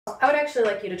I would actually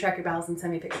like you to track your bowels and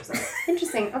send me pictures of it.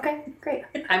 Interesting. Okay, great.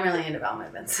 I'm really into bowel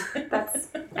movements.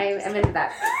 I'm into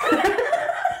that.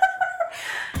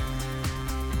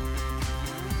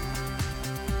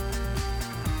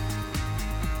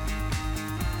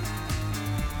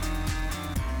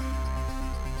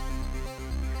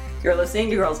 You're listening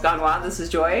to Girls Gone Wild. This is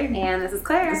Joy. And this is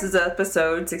Claire. This is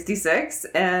episode 66,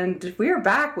 and we are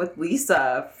back with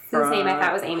Lisa whose name I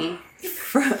thought was Amy.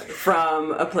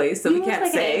 From a place that we can't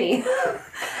like say.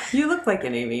 You look like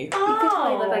an Amy.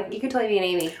 Oh. You could totally be an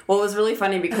Amy. Well, it was really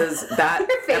funny because that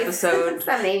episode... It's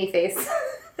not an Amy face.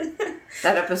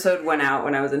 That episode went out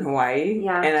when I was in Hawaii,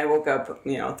 and I woke up,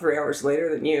 3 hours later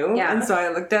than you, and so I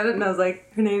looked at it and I was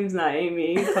like, her name's not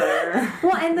Amy, Claire.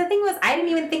 Well, and the thing was, I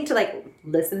didn't even think to,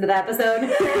 listen to the episode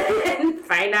and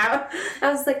find out.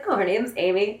 I was like, oh, her name's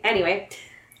Amy. Anyway.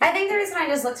 I think the reason I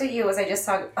just looked at you was I just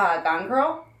saw Gone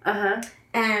Girl. Uh-huh.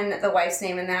 And the wife's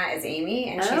name in that is Amy,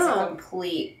 and she's a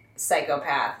complete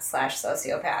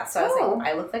psychopath/sociopath. So I was like,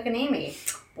 I look like an Amy.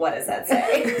 What does that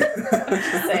say?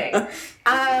 Just saying.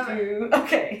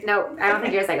 Okay. No, I don't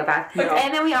think you're a psychopath. No.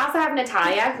 And then we also have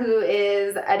Natalia, who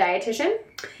is a dietitian.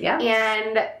 Yeah.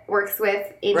 And works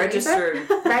with Amy. Registered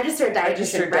Registered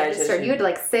dietitian. You had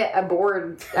to sit a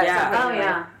board.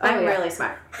 I'm really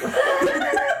smart.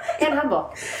 And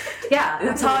humble. Yeah.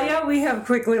 Natalia, we have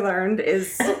quickly learned,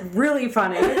 is really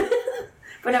funny.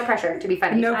 But no pressure to be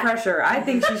funny. No pressure. I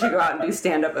think she should go out and do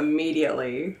stand-up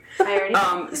immediately. I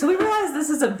already So we realize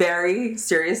this is a very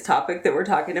serious topic that we're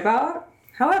talking about.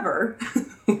 However,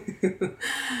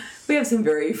 we have some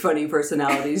very funny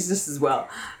personalities just as well.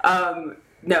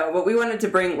 No, but we wanted to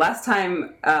bring... Last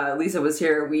time Lisa was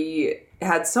here, we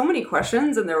had so many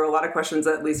questions, and there were a lot of questions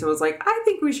that Lisa was like, I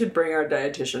think we should bring our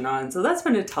dietitian on. So that's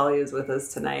why Natalia is with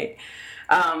us tonight.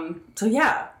 So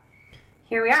yeah.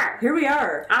 Here we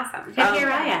are. Awesome. And here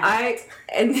I am.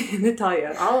 And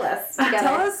Natalia. All of us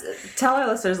together. Tell our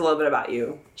listeners a little bit about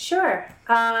you. Sure.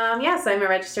 So I'm a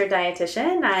registered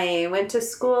dietitian. I went to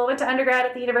undergrad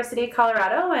at the University of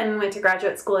Colorado and went to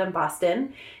graduate school in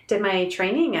Boston. Did my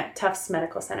training at Tufts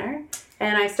Medical Center.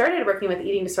 And I started working with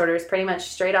eating disorders pretty much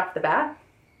straight off the bat.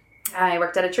 I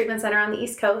worked at a treatment center on the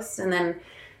East Coast and then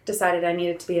decided I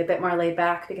needed to be a bit more laid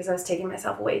back because I was taking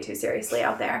myself way too seriously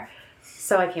out there.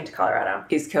 So I came to Colorado.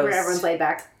 East Coast. Where everyone's laid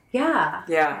back. Yeah.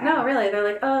 Yeah. No, really. They're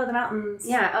like, oh, the mountains.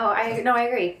 Yeah. Oh, I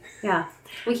agree. Yeah.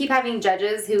 We keep having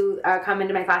judges who come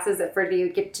into my classes to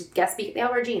get to guest speak. They all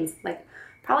wear jeans.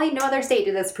 Probably no other state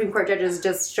do the Supreme Court judges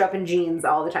just show up in jeans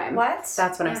all the time. What?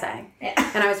 That's what I'm saying. Yeah.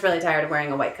 And I was really tired of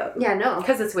wearing a white coat. Yeah, no.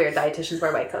 Because it's weird. Dietitians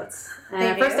wear white coats. And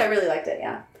at first I really liked it,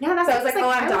 yeah. Yeah, that's so I was like,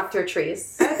 I'm Dr.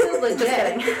 Trees. That feels legit. Just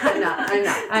kidding. I'm not.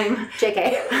 I'm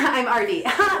JK. I'm RD.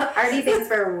 RD stands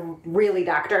for really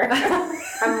doctor.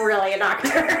 I'm really a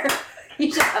doctor.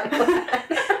 You should have that.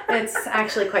 It's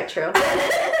actually quite true.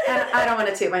 I don't want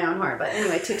to toot my own horn, but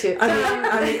anyway, toot.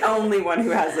 I'm the only one who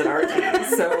has an RT,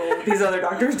 so these other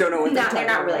doctors don't know what they're talking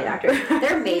about. They're not really doctors.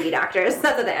 They're maybe doctors.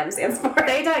 That's what the M stands for.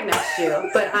 They diagnosed you,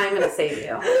 but I'm going to save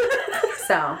you.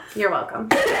 So, you're welcome.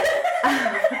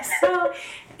 So,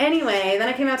 anyway, then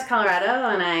I came out to Colorado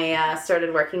and I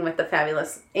started working with the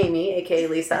fabulous Amy, aka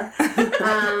Lisa.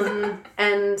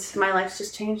 And my life's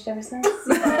just changed ever since.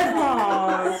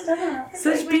 Aww.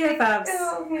 Such BFFs.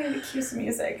 Oh, we need to cue some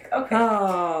music. Okay.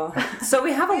 Oh. So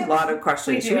we have a lot of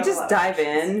questions. Should we just dive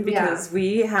in? Because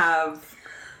we have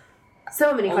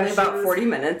so many only questions. about 40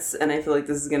 minutes, and I feel like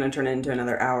this is going to turn into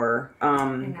another hour. I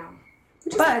know.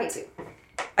 But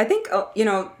I think,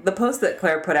 the post that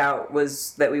Claire put out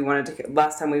was that we wanted to...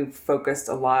 Last time we focused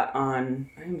a lot on...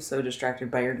 I'm so distracted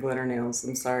by your glitter nails.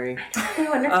 I'm sorry.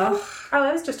 Wonderful.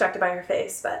 I was distracted by her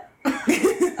face, but...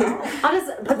 I'll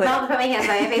just put my hands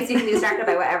on my face. You can be distracted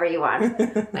by whatever you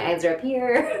want. My eyes are up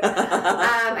here.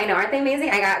 I know, aren't they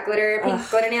amazing? I got pink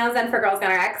glitter nails done for Girls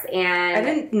Gone RX, and I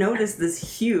didn't notice this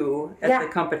hue at the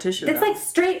competition. It's like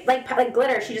straight, like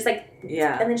glitter. She just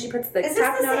and then she puts the Is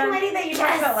top this the note same on. lady that you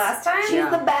talked about last time? She's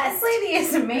the best. This lady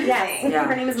is amazing. Yes. Yeah.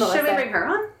 Her name is Melissa. Should we bring her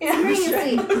on? Yeah.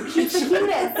 Seriously, she's the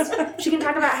cutest. She can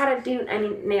talk about how to do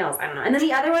nails. I don't know. And then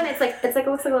the other one, it looks like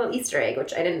a little Easter egg,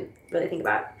 which I didn't really think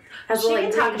about. Has She little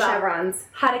can talk green about chevrons.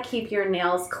 how to keep your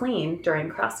nails clean during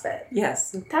CrossFit.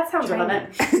 Yes. That sounds Training.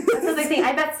 relevant. That sounds like thing.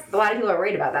 I bet a lot of people are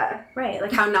worried about that. Right,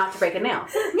 like how not to break a nail.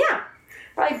 Yeah.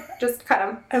 Probably just cut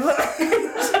them. I love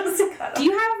it. Do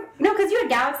you have... No, because you had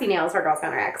Galaxy nails for Girls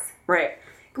Gone RX. Right.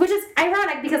 Which is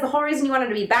ironic because the whole reason you wanted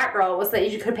to be Batgirl was so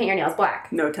that you could paint your nails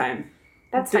black. No time.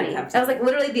 That's Didn't funny. have That was like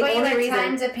literally the But you only had reason.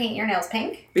 time to paint your nails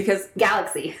pink? Because,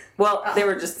 Galaxy. well, they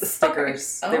were just the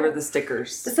stickers. Oh. They were the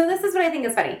stickers. So this is what I think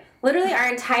is funny. Literally, our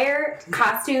entire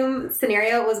costume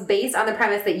scenario was based on the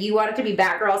premise that you wanted to be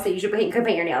Batgirl, so you should could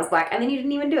paint your nails black, and then you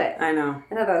didn't even do it. I know.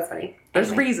 I thought that was funny. There's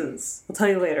Anyway. reasons. I'll tell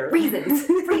you later. Reasons,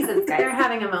 They're guys.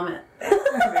 having a moment. I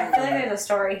feel like there's a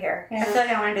story here. I feel like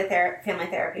I want to do family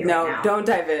therapy No, right now. don't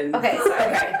dive in. Okay, so,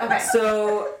 okay.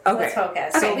 So, okay. Let's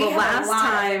focus. So we the have last a lot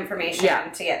time, of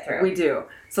information to get through. we do.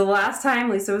 So the last time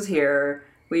Lisa was here,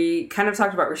 we kind of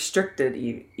talked about restricted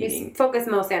We eating. focus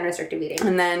mostly on restrictive eating.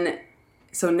 And then,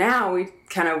 so now we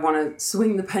kind of want to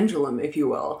swing the pendulum, if you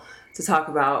will, to talk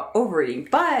about overeating.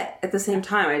 But at the same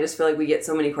time, I just feel like we get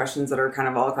so many questions that are kind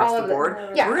of all across All the of them. board.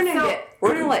 Yeah, We're gonna so-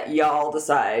 we're gonna let y'all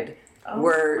decide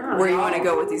where you want to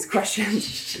go with these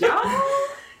questions.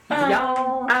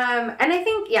 Y'all. And I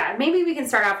think, yeah, maybe we can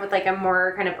start off with like a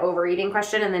more kind of overeating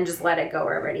question and then just let it go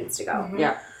wherever it needs to go.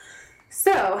 Yeah.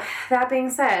 So, that being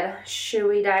said, should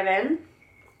we dive in?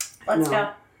 Let's No. go.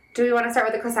 Do we want to start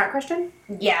with the croissant question?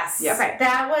 Yes. Yeah. Okay.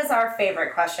 That was our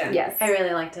favorite question. Yes. I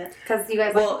really liked it. Because you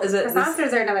guys Well, like is it croissants or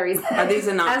is there another reason? Are these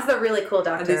As anonymous? the really cool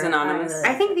doctor. Are these anonymous?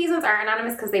 I I think these ones are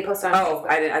anonymous because they post on Oh,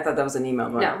 Facebook. I thought that was an email.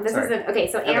 No, this Sorry. isn't.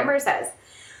 Okay, so Amber says,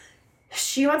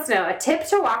 she wants to know a tip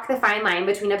to walk the fine line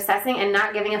between obsessing and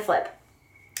not giving a flip.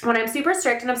 When I'm super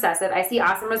strict and obsessive, I see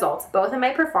awesome results, both in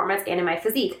my performance and in my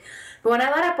physique. But when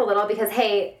I let up a little because,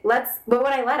 hey, let's live a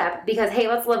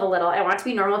little, I want to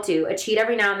be normal too, a cheat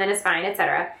every now and then is fine,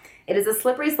 etc. It is a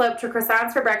slippery slope to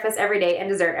croissants for breakfast every day and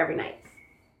dessert every night.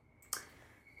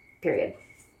 Period.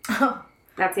 Oh.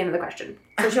 That's the end of the question.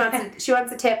 So she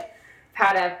wants a tip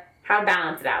how to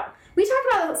balance it out. We talked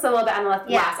about this a little bit on the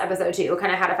last episode too,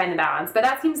 kind of how to find the balance. But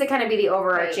that seems to kind of be the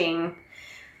overarching.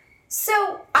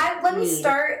 So let me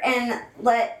start and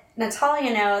let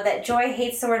Natalia know that Joy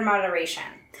hates the word moderation.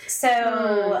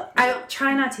 So I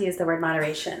try not to use the word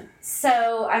moderation.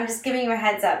 So I'm just giving you a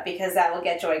heads up because that will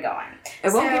get Joy going.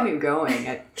 It won't get me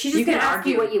going. She's just going to ask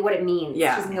you what it means.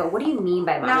 Yeah. She's going to go, what do you mean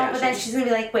by No, moderation? but then she's going to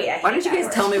be like, wait, Why don't you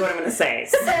guys tell me what I'm going to say?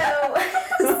 So,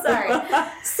 sorry.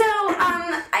 So,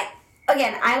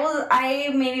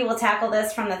 I maybe will tackle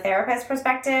this from the therapist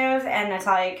perspective, and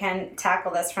Natalia can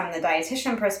tackle this from the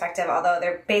dietitian perspective, although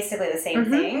they're basically the same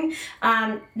thing.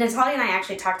 Natalia and I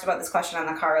actually talked about this question on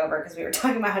the car over because we were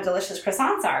talking about how delicious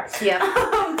croissants are. Yeah,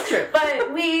 true.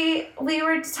 But we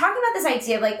were talking about this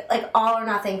idea of like all or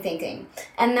nothing thinking,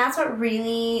 and that's what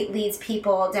really leads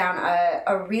people down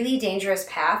a really dangerous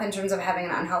path in terms of having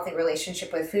an unhealthy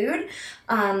relationship with food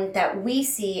that we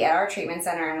see at our treatment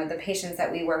center and with the patients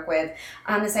that we work with.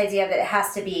 This idea that it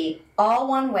has to be all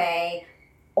one way,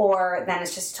 or then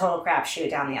it's just a total crapshoot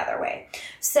down the other way.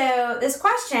 So this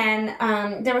question,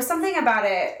 there was something about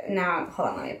it. Now, hold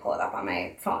on, let me pull it up on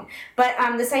my phone. But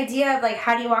this idea of like,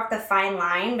 how do you walk the fine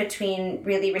line between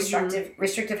really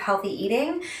restrictive healthy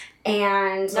eating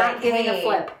and Not giving a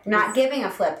flip. Not giving a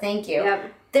flip. Thank you.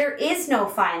 Yep. There is no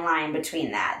fine line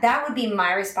between that. That would be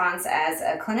my response as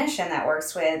a clinician that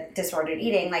works with disordered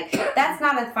eating. Like, that's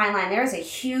not a fine line. There is a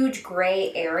huge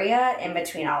gray area in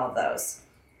between all of those.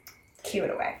 Cue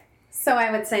it away. So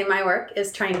I would say my work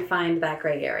is trying to find that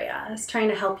gray area. It's trying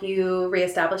to help you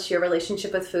reestablish your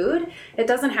relationship with food. It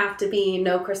doesn't have to be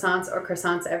no croissants or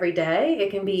croissants every day. It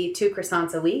can be 2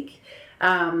 croissants a week.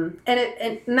 And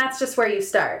that's just where you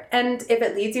start. And if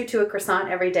it leads you to a croissant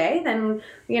every day, then,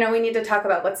 we need to talk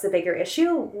about what's the bigger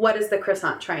issue. What is the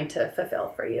croissant trying to fulfill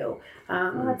for you?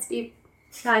 Let's be...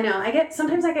 I know.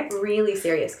 Sometimes I get really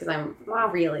serious because I'm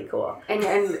really cool.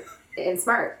 And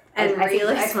smart. And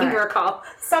really I smart. seem to recall.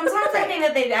 Sometimes I think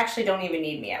that they actually don't even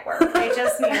need me at work. They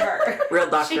just need her. Real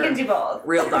doctor. She can do both.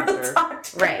 Real doctor.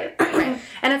 Right.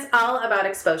 And it's all about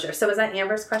exposure. So was that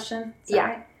Amber's question? Is that Yeah.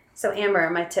 right? So Amber,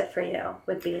 my tip for you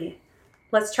would be,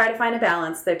 let's try to find a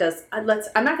balance. I'm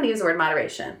not going to use the word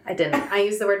moderation. I didn't. I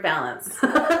used the word balance.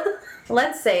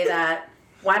 Let's say that,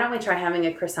 why don't we try having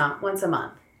a croissant once a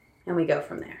month? And we go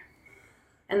from there.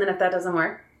 And then if that doesn't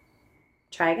work,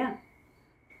 try again.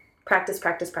 Practice,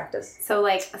 practice, practice. So,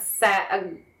 like, set a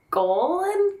goal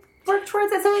and work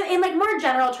towards it. So, in like more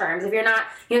general terms, if you're not,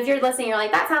 if you're listening, you're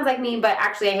like, that sounds like me, but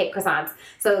actually I hate croissants.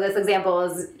 So this example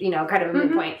is, kind of a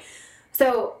moot point.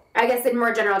 So, I guess in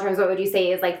more general terms, what would you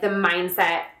say is like the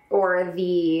mindset or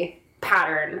the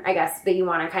pattern, I guess, that you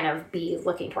want to kind of be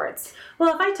looking towards?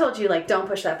 Well, if I told you, like, don't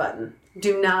push that button,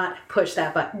 do not push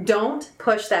that button, don't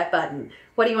push that button,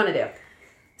 what do you want to do?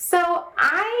 So,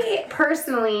 I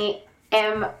personally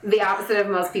am the opposite of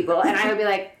most people, and I would be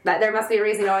like, there must be a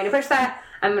reason you don't want me to push that.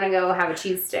 I'm gonna go have a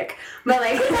cheese stick. But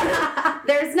like,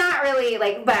 there's not really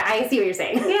like. But I see what you're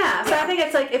saying. Yeah, so I think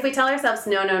it's like if we tell ourselves,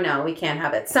 no, we can't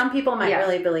have it. Some people might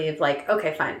really believe like,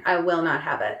 okay, fine, I will not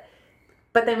have it.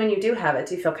 But then when you do have it,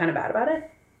 do you feel kind of bad about it?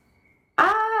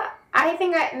 I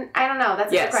think I don't know.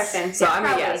 That's a good question. So I'm a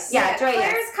probably. yes. Yeah, Joy,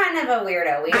 Claire's kind of a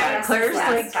weirdo. Claire's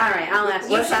like, all right, I'll ask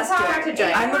You you. should Let's talk to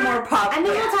Joy. I'm the more pop. And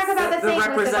then we'll talk about the thing with the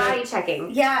representative- body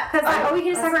checking. Yeah. Because we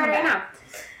can just talk about it right now.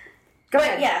 Go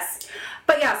ahead. Yes.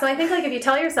 But yeah, so I think like if you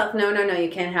tell yourself, no, you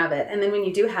can't have it, and then when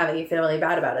you do have it, you feel really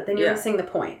bad about it, then you're missing the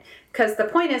point. Because the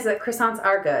point is that croissants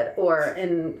are good,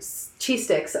 and cheese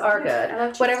sticks are good. I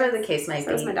love cheese whatever sticks. the case might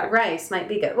So does my be. dog. Rice might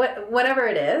be good. Whatever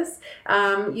it is,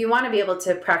 you want to be able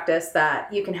to practice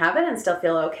that you can have it and still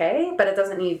feel okay, but it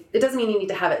doesn't mean you need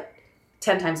to have it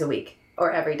 10 times a week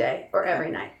or every day or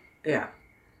every night. Yeah.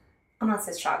 Unless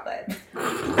it's chocolate.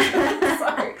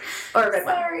 Sorry. Or a red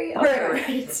wine. Sorry. Right, Okay.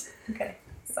 right. Okay.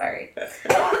 Sorry.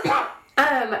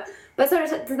 But so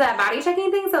to that body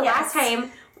checking thing. So Yes.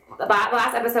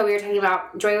 last episode we were talking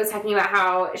about. Joy was talking about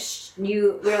how we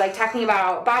were like talking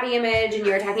about body image, and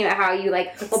you were talking about how you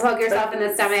like will poke yourself in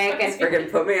the stomach and Freaking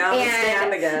put me on the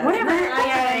stand again. whatever. I'm gonna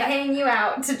And hang you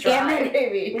out to dry, and then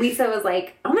baby. Lisa was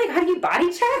like, "Oh my god, you body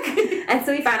check?" And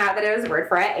so we found out that there was a word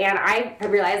for it, and I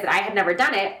realized that I had never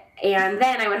done it. And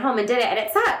then I went home and did it, and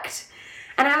it sucked.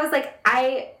 And I was like,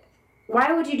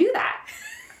 why would you do that?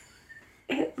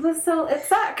 It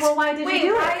sucked. Well, why did Wait, you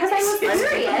do why it? Because I was Why did you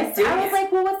curious. do I was it?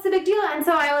 like, well, what's the big deal? And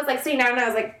so I was like sitting down, and I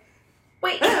was like,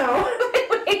 Wait.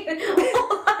 oh. Wait.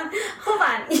 Hold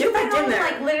on. You went home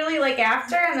like literally like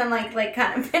after, and then like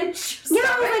kind of pinch. Yeah,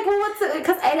 I was like, well, what's the?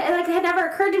 Because it had never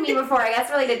occurred to me before, I guess,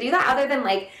 really to do that, other than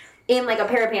like in like a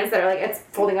pair of pants that are like it's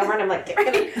folding over, and I'm like,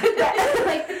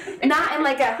 like not in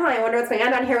like a I wonder what's going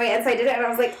on down here. Wait, and so I did it, and I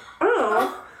was like,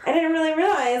 oh, I didn't really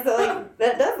realize that like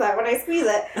that does that when I squeeze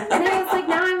it, and then I was like,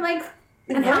 now I'm like,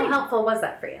 And how helpful was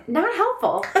that for you? not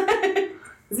helpful.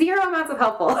 Zero amounts of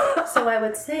helpful. So I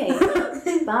would say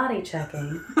body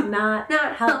checking, not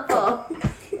helpful.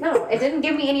 No, it didn't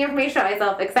give me any information on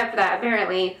myself except that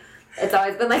apparently it's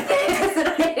always been like this and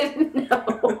I didn't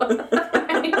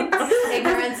know.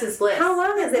 Ignorance is bliss. How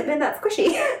long has it been that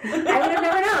squishy? I would have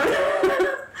never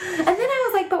known. And then I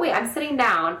was like, but wait, I'm sitting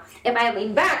down. If I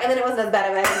lean back, and then it wasn't as bad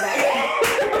if I leaned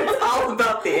back. It's all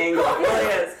about the angle. It really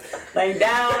is. Laying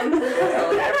down, Who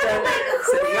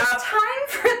sitting has up. time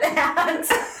for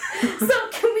that? So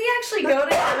can we actually go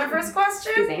to Jennifer's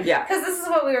question? Excuse me. Yeah. Because this is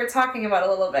what we were talking about a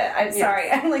little bit. I'm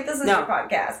sorry. I'm like, this is No. your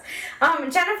podcast.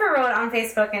 Jennifer wrote on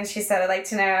Facebook and she said, I'd like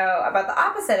to know about the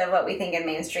opposite of what we think in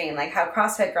mainstream, like how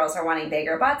CrossFit girls are wanting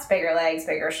bigger butts, bigger legs,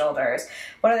 bigger shoulders.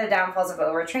 What are the downfalls of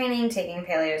overtraining, taking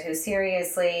failure too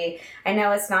seriously? I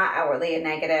know it's not outwardly a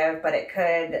negative, but it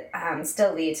could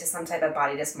still lead to some type of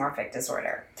body dysmorphic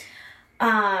disorder.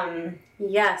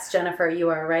 Yes, Jennifer, you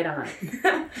are right on.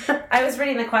 I was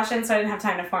reading the question, so I didn't have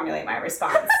time to formulate my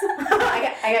response.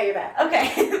 I got your back. Okay,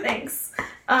 thanks.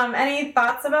 Any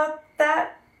thoughts about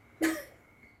that?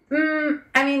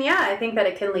 I mean, yeah, I think that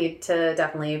it can lead to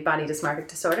definitely body dysmorphic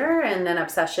disorder and an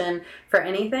obsession for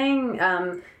anything.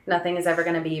 Nothing is ever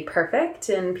going to be perfect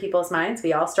in people's minds.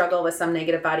 We all struggle with some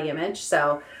negative body image.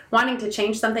 So wanting to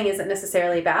change something isn't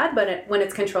necessarily bad, but when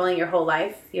it's controlling your whole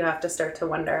life, you have to start to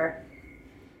wonder,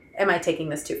 am I taking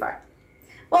this too far?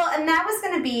 Well, and that was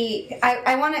going to be,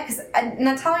 I want to, because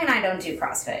Natalia and I don't do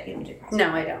CrossFit. You don't do CrossFit? No,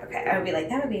 I don't. Okay, I would be like,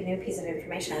 that would be a new piece of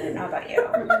information I didn't know about you.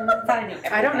 I thought I knew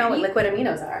everything. I don't know what liquid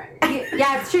aminos are.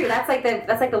 Yeah, it's true. That's like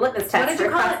the litmus test. What did you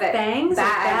for call it? CrossFit. Bangs?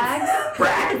 Bags.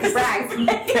 Brags. Brags.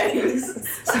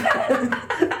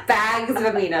 Bags of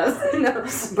aminos.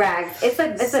 No, brags. It's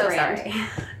a So brand. sorry.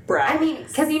 Brag. I mean,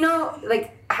 because you know,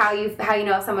 like how you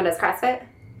know if someone does CrossFit,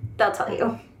 they'll tell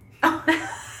you.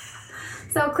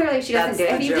 So clearly she doesn't That's do it.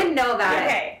 the If you joke. didn't know about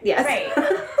Okay, it, yes.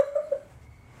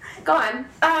 great. Go on.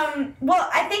 Well,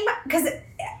 I think because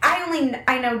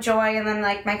I know Joy, and then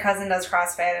like my cousin does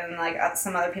CrossFit, and like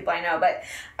some other people I know. But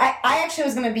I actually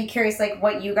was going to be curious, like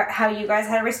how you guys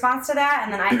had a response to that,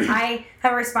 and then I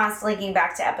have a response linking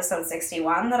back to episode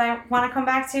 61 that I want to come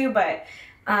back to. But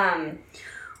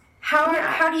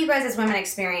how do you guys as women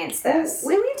experience this?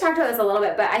 We've talked about this a little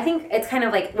bit, but I think it's kind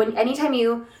of like anytime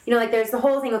you know, like there's the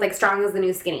whole thing with like strong is the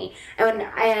new skinny,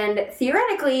 and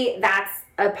theoretically that's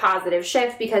a positive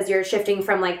shift because you're shifting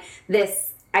from like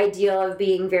this ideal of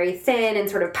being very thin and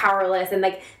sort of powerless, and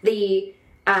like the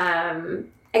I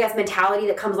guess mentality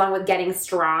that comes along with getting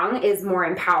strong is more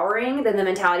empowering than the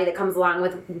mentality that comes along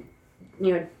with,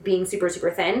 you know, being super,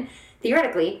 super thin,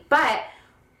 theoretically. But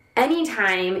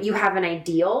anytime you have an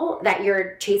ideal that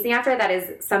you're chasing after that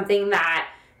is something that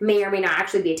may or may not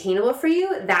actually be attainable for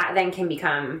you, that then can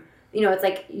become you know, it's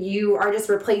like you are just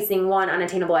replacing one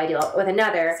unattainable ideal with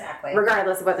another, Exactly.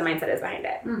 regardless of what the mindset is behind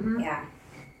it. Yeah.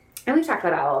 And we've talked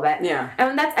about that a little bit. Yeah.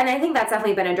 And I think that's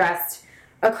definitely been addressed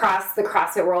across the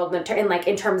CrossFit world in like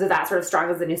in terms of that sort of strong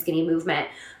as the new skinny movement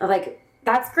of like,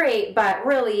 that's great, but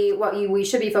really what we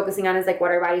should be focusing on is like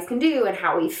what our bodies can do and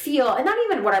how we feel, and not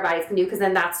even what our bodies can do, because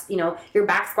then that's, you know, your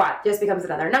back squat just becomes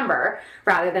another number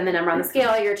rather than the number on the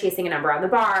scale. You're chasing a number on the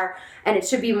bar, and it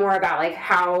should be more about like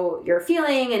how you're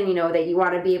feeling, and you know that you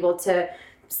want to be able to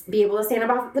stand up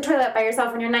off the toilet by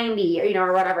yourself when you're 90, or you know,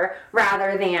 or whatever,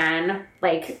 rather than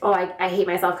like, oh, I hate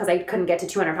myself because I couldn't get to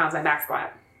 200 pounds on my back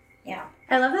squat. Yeah.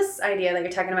 I love this idea that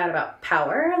you're talking about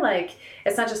power. Like,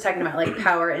 it's not just talking about like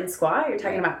power in squat. You're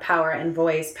talking about power in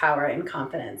voice, power in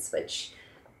confidence, which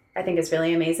I think is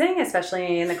really amazing,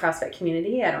 especially in the CrossFit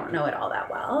community. I don't know it all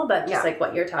that well, but just like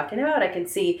what you're talking about, I can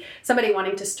see somebody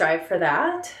wanting to strive for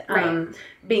that.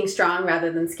 Being strong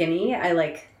rather than skinny. I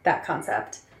like that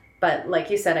concept. But like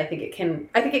you said, I think it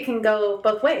can go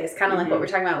both ways. Kind of like what we're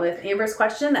talking about with Amber's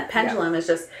question. That pendulum is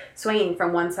just swinging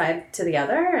from one side to the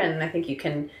other, and I think you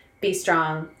can be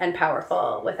strong and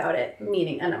powerful without it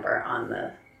meeting a number on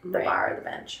the bar or the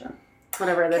bench. Or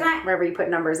Wherever you put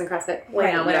numbers in CrossFit.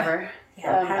 Whatever.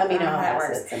 Yeah. Amino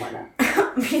acids and whatnot.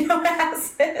 Amino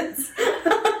acids.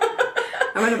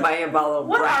 I'm going to buy you a bottle of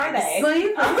What Brax. are they?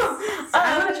 Please.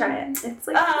 I want to try it. It's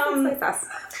like sauce.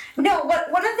 No, one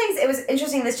of the things, it was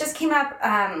interesting, this just came up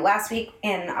last week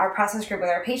in our process group with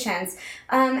our patients,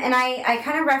 and I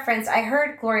kind of referenced, I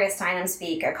heard Gloria Steinem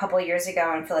speak a couple years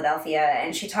ago in Philadelphia,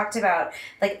 and she talked about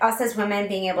like us as women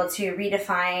being able to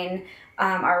redefine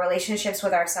our relationships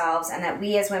with ourselves, and that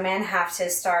we as women have to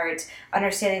start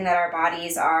understanding that our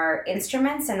bodies are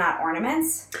instruments and not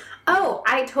ornaments. Oh,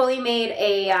 I totally made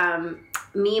a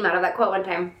meme out of that quote one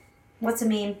time. What's a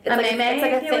meme? It's like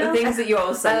a thing. The things that you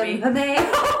all send me.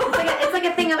 It's like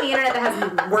a thing on the internet that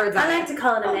has words on I like to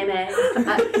call it a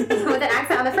meme. with an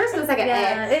accent on the first and the second.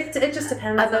 Yeah, it just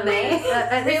depends. A on meme?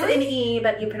 It's an E,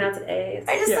 but you pronounce it A.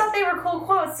 I just thought they were cool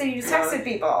quotes, so you texted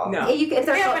people. No.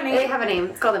 They have a name.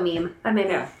 It's called a meme. A meme.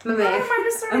 Yeah. Meme.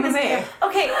 I'm a meme.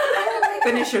 Okay.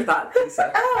 Finish your thought,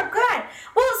 Lisa. Oh, good.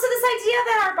 Well, so this idea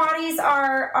that our bodies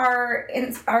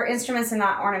are instruments and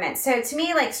not ornaments. So to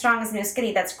me, like strong as the new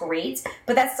skinny, that's great,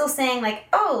 but that's still saying like,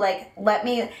 oh, like let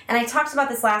me. And I talked about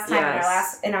this last time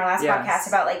in our last podcast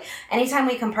about like anytime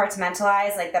we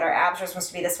compartmentalize, like that our abs are supposed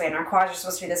to be this way and our quads are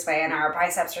supposed to be this way and our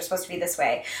biceps are supposed to be this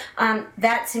way.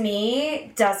 That to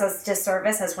me does us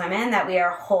disservice as women, that we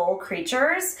are whole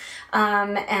creatures,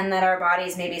 and that our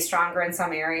bodies may be stronger in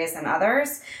some areas than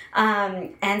others.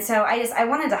 And so I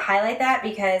wanted to highlight that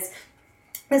because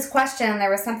this question, there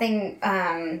was something,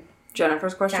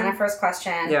 Jennifer's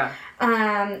question? Yeah.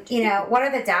 You know, what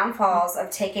are the downfalls of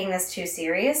taking this too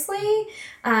seriously?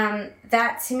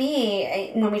 That to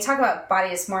me, when we talk about body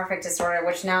dysmorphic disorder,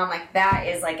 which now I'm like, that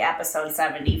is like episode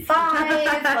 75. Like,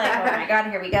 oh my God,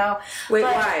 here we go. Wait,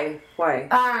 But, why?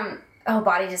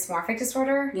 Body dysmorphic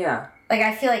disorder? Yeah. Like,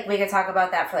 I feel like we could talk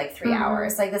about that for like 3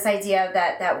 hours. Like this idea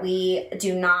that we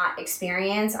do not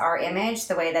experience our image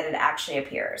the way that it actually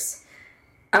appears.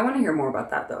 I want to hear more about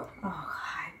that, though. Oh,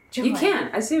 God. You can.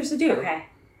 I seriously do. Okay.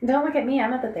 Don't look at me.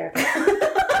 I'm not the therapist.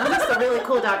 I'm just a really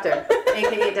cool doctor,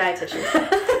 aka dietitian.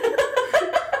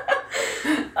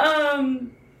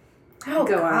 Oh, Go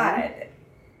God. on.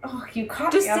 Oh, you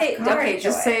caught Just me say, off guard, okay,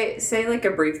 just Joy. say like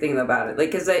a brief thing about it.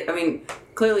 Like, because I mean,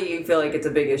 clearly you feel like it's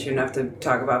a big issue enough to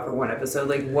talk about for one episode.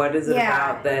 Like, what is it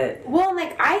about that? Well,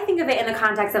 like I think of it in the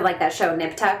context of like that show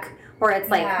Nip Tuck, where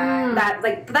it's like that,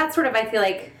 like that's sort of I feel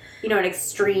like, you know, an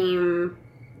extreme.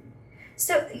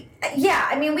 So, yeah,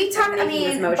 I mean, we talk, I Making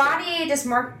this mean, motion. body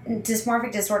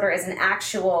dysmorphic disorder is an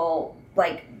actual,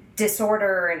 like,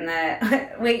 disorder in the,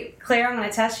 wait, Claire, I'm going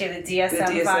to test you, the DSM-5. The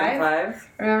DSM-5?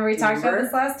 Remember we talked about Remember?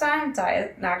 this last time?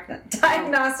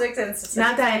 Diagnostics and Statistics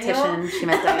Not Manual. dietitian. She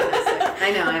meant diagnostic.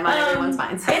 I know. I'm on everyone's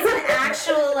minds. It's an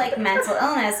actual like mental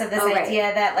illness of this Oh, right.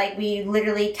 idea that like we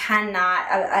literally cannot,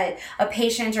 a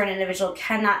patient or an individual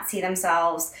cannot see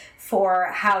themselves for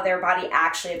how their body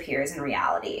actually appears in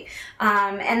reality.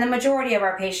 And the majority of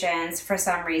our patients, for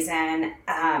some reason,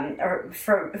 or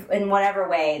for in whatever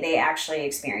way, they actually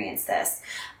experience this.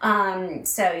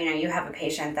 So, you know, you have a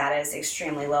patient that is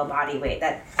extremely low body weight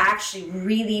that actually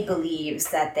really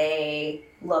believes that they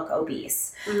look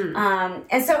obese.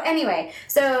 And so anyway,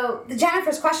 so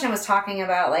Jennifer's question was talking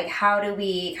about like, how do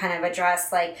we kind of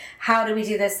address, like, how do we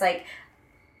do this? Like,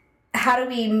 how do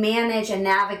we manage and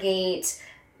navigate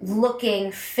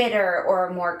looking fitter or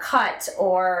more cut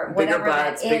or whatever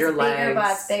butts, that is, bigger bigger legs.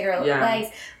 butts, bigger legs,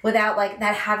 without like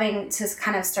that having to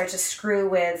kind of start to screw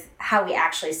with how we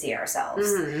actually see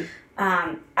ourselves.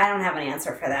 I don't have an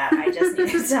answer for that. I just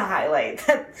needed to highlight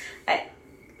that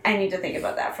I need to think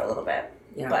about that for a little bit.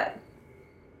 Yeah. But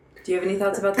Do you have any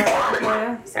thoughts about that,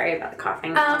 Victoria? Sorry about the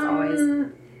coughing, as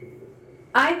always.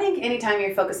 I think anytime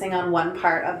you're focusing on one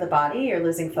part of the body, you're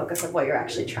losing focus of what you're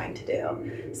actually trying to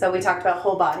do. So we talked about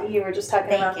whole body. You were just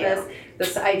talking about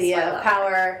this idea of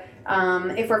power.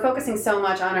 If we're focusing so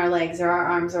much on our legs or our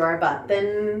arms or our butt,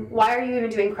 then why are you even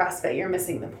doing CrossFit? You're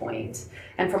missing the point.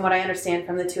 And from what I understand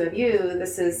from the two of you,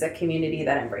 this is a community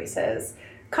that embraces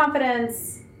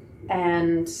confidence.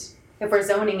 And if we're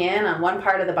zoning in on one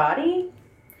part of the body,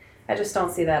 I just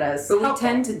don't see that as But we helpful.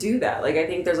 tend to do that. Like, I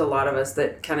think there's a lot of us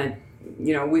that kind of,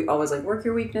 you know, we always like work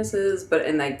your weaknesses, but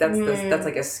and like that's that's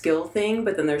like a skill thing.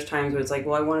 But then there's times where it's like,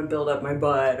 well, I want to build up my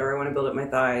butt or I want to build up my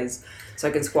thighs so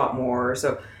I can squat more.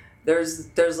 So there's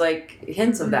like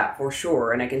hints of that for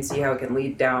sure, and I can see how it can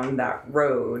lead down that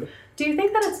road. Do you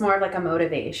think that it's more of like a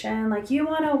motivation? Like, you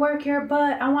want to work your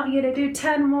butt, I want you to do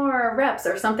 10 more reps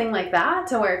or something like that,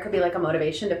 to where it could be like a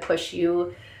motivation to push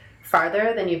you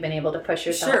farther than you've been able to push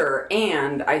yourself? Sure,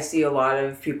 and I see a lot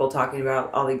of people talking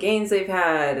about all the gains they've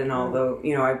had and all the,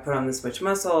 you know, I put on this much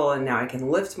muscle and now I can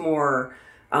lift more,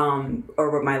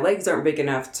 or my legs aren't big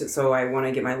enough, so I want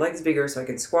to get my legs bigger so I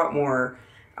can squat more.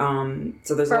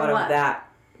 So there's a lot of that.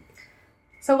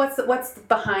 So what's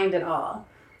behind it all?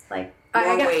 Like, More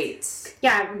I guess, weight.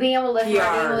 Yeah, being able to lift more,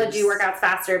 being able to PRs. do workouts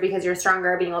faster because you're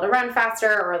stronger, being able to run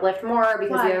faster or lift more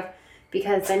because Why?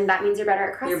 because then that means you're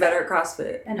better at CrossFit. You're better at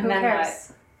CrossFit. and who And then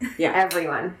cares?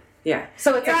 Everyone. Yeah.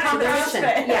 So it's a You're not competition.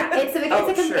 CrossFit. Yeah, it's a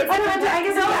Oh, sure. I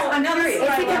guess I'm curious.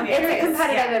 it's a Curious.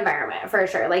 competitive environment for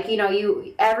sure. Like, you know,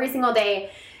 you every single day,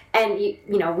 and you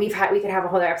know, we could have a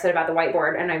whole other episode about the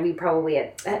whiteboard, and we probably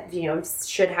you know,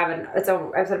 should have its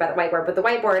own episode about the whiteboard. But the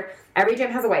whiteboard, every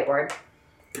gym has a whiteboard,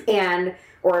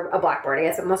 or a blackboard, I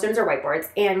guess, but most gyms are whiteboards.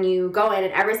 And you go in,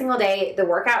 and every single day the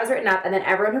workout is written up, and then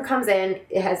everyone who comes in,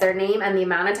 it has their name and the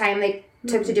amount of time they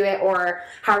took to do it, or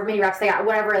however many reps they got,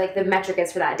 whatever like the metric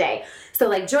is for that day. So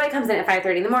like Joy comes in at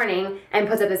 5:30 in the morning and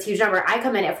puts up this huge number. I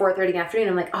come in at 4:30 in the afternoon.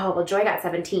 I'm like, oh well, Joy got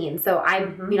 17, so I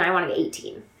you know, I want to get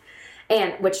 18.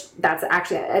 And which that's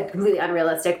actually a completely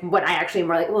unrealistic. What I actually am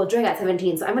more like, well, Joy got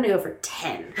 17, so I'm gonna go for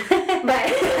 10. But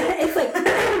it's like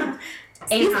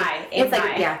Aim high. Aim it's like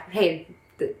high. yeah, hey,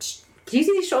 do you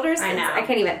see these shoulders? I know. I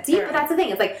can't even see, but that's the thing.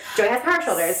 It's like Joy has power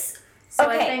shoulders. So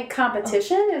I Okay. think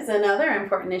competition is another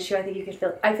important issue. I think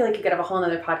I feel like you could have a whole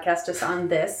other podcast just on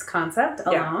this concept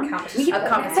alone. Competition. Of Next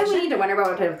time competition. we need to wonder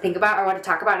about what to think about or what to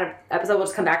talk about in an episode, we'll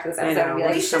just come back to this I episode know, and be we'll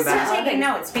like, We just should come start back. taking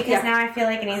notes because Yeah. now I feel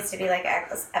like it needs to be like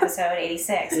episode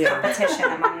 86. Yeah. Competition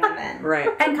among women. Right.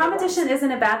 And competition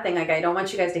isn't a bad thing. Like, I don't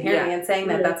want you guys to hear me and saying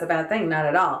that that's a bad thing. Not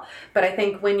at all. But I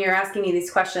think when you're asking me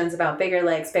these questions about bigger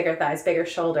legs, bigger thighs, bigger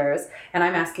shoulders, and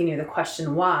I'm asking you the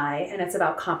question why, and it's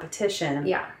about competition.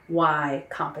 yeah. Why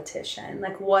competition?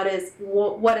 Like, what is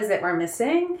it we're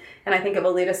missing? And I think it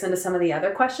will lead us into some of the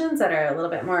other questions that are a little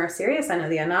bit more serious. I know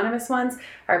the anonymous ones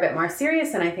are a bit more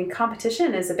serious, and I think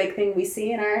competition is a big thing we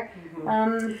see in our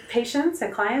patients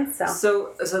and clients.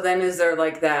 So So then is there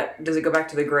like that, does it go back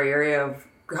to the gray area of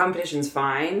competition's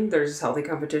fine, there's healthy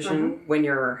competition when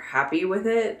you're happy with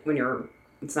it, when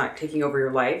it's not taking over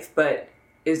your life, but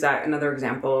is that another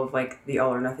example of like the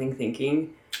all or nothing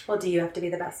thinking? well, do you have to be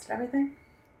the best at everything?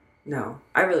 No,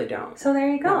 I really don't. So there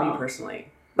you go. Not me personally.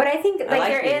 But I think I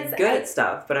like there being is good at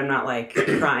stuff, but I'm not like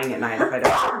crying at night if I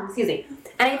don't. excuse me.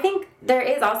 And I think there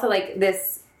is also like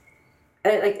this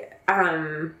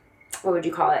what would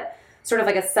you call it? Sort of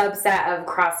like a subset of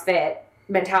CrossFit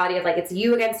mentality of like it's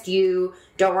you against you.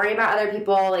 Don't worry about other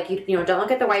people. Like you know, don't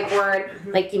look at the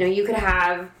whiteboard. Like, you know, you can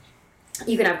have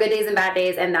good days and bad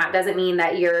days, and that doesn't mean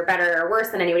that you're better or worse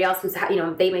than anybody else who's you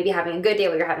know, they may be having a good day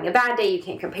while you're having a bad day. You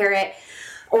can't compare it.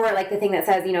 Or like the thing that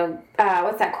says, you know,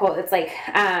 what's that quote? It's like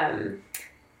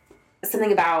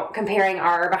something about comparing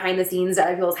our behind the scenes to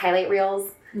other people's highlight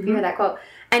reels. You heard that quote?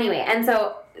 Anyway, and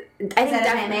so I think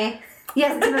MMA?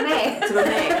 Yes, it's MMA. It's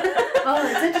MMA. Oh,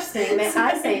 it's interesting.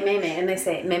 I say meme and they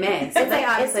say meme. So they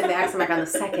obviously the accent mark on the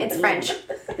second. It's French.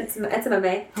 It's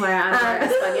MMA. Where I'm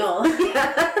Espanol.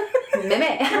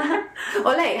 Meme.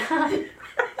 Ole.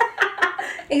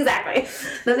 Exactly.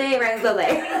 Meme rhymes with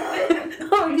ole.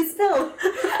 Oh, you spilled.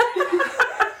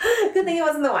 Good thing it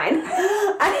wasn't the wine.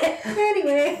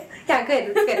 Anyway. Yeah,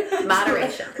 good. It's good.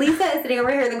 Moderation. Lisa is sitting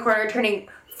over here in the corner turning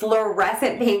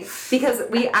fluorescent pink because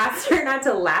we asked her not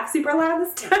to laugh super loud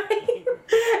this time.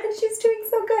 And she's doing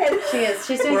so good. She is.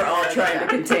 She's doing We're all trying to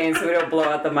contain so we don't blow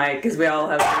out the mic because we all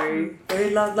have very, very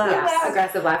loud laughs. Yeah,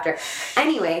 aggressive laughter.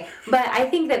 Anyway, but I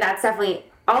think that that's definitely,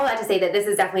 all that to say that this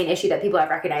is definitely an issue that people have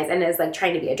recognized and is like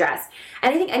trying to be addressed.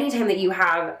 And I think anytime that you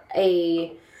have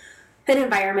a an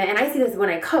environment, and I see this when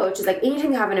I coach, is like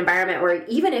anytime you have an environment where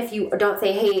even if you don't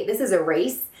say, hey, this is a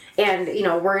race, and, you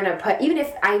know, we're going to put, even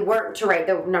if I weren't to write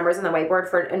the numbers on the whiteboard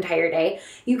for an entire day,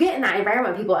 you get in that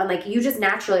environment with people, and, like, you just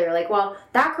naturally are like, well,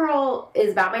 that girl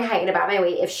is about my height and about my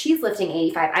weight. If she's lifting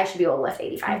 85, I should be able to lift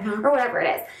 85, or whatever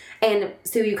it is. And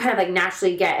so you kind of, like,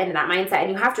 naturally get into that mindset,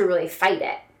 and you have to really fight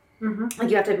it. Like,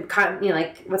 you have to, you know,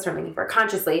 like, what's what I'm looking for?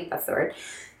 Consciously, that's the word.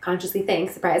 Consciously think,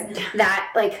 surprise,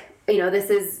 that, like, you know, this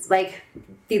is, like,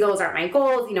 those aren't my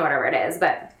goals, you know, whatever it is.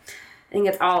 But I think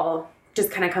it's all just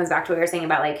kind of comes back to what you're saying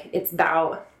about, like, it's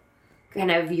about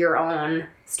kind of your own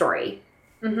story.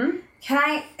 Can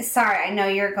I, sorry, I know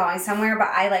you're going somewhere, but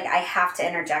I have to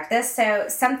interject this. So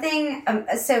something,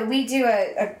 so we do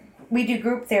we do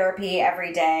group therapy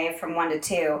every day from 1 to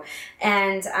 2.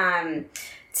 And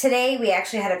today we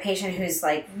actually had a patient who's,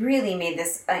 like, really made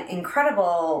this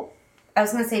incredible, I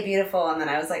was going to say beautiful, and then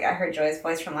I was like, I heard Joy's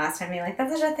voice from last time being like,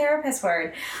 that's such a therapist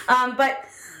word. But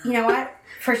you know what?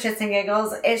 For shits and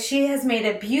giggles, she has made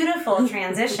a beautiful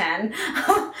transition.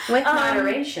 With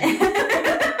moderation.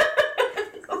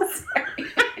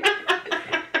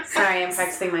 Sorry, I'm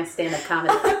practicing my stand-up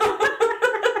comedy.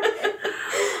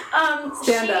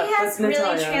 Stand up she has with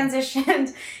really Natalia.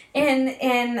 transitioned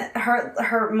in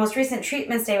her most recent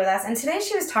treatment stay with us, and today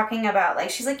she was talking about, like,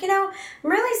 she's like, you know, I'm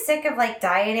really sick of, like,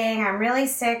 dieting. I'm really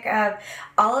sick of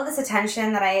all of this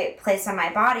attention that I place on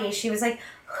my body. She was like,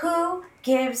 who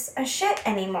gives a shit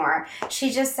anymore?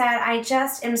 She just said, I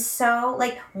just am so,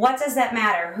 like, what does that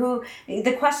matter? Who,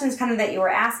 the questions kind of that you were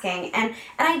asking, and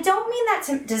I don't mean that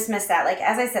to dismiss that. Like,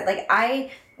 as I said, like,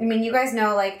 I mean, you guys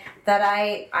know, like, that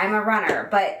I'm a runner,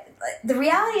 but the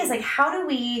reality is, like, how do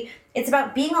we, it's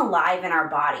about being alive in our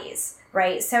bodies,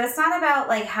 right? So it's not about,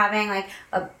 like, having, like,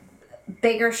 a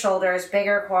bigger shoulders,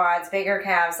 bigger quads, bigger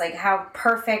calves, like how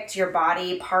perfect your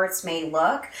body parts may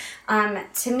look.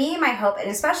 To me, my hope, and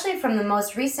especially from the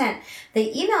most recent,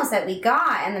 the emails that we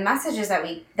got and the messages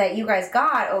that you guys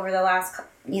got over the last,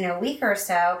 you know, week or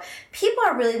so, people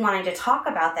are really wanting to talk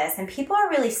about this, and people are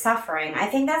really suffering. I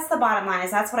think that's the bottom line,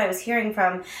 is that's what I was hearing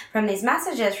from these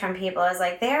messages from people, is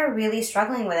like, they're really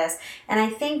struggling with this. And I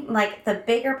think, like, the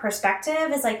bigger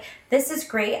perspective is like, this is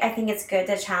great. I think it's good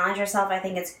to challenge yourself. I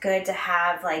think it's good to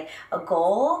have, like, a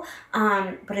goal.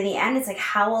 But in the end, it's like,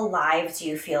 how alive do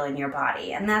you feel in your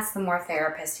body? And that's the more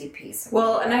therapist-y piece.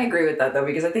 Well, and I agree with that, though,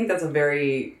 because I think that's I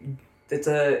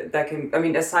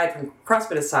mean, aside from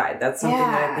CrossFit aside, that's something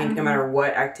that I think no matter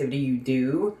what activity you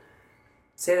do,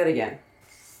 say that again.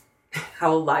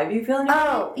 How alive you feel in your body?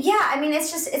 Oh, yeah. I mean,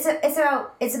 it's just,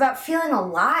 it's about feeling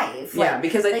alive. Yeah,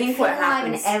 because I think what feeling alive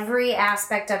in happens every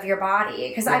aspect of your body.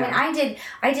 Because I mean,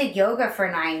 I did yoga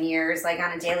for 9 years, like,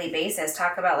 on a daily basis,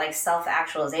 talk about, like,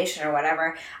 self-actualization or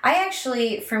whatever. I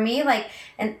actually, for me, like,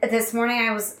 and this morning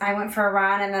I went for a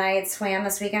run, and then I had swam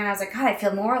this weekend, and I was like, God, I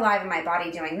feel more alive in my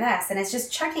body doing this. And it's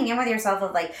just checking in with yourself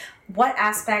of, like, what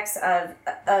aspects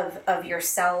of your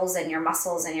cells and your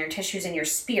muscles and your tissues and your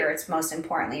spirits, most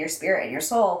importantly, your spirit and your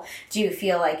soul, do you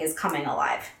feel like is coming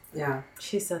alive? Yeah.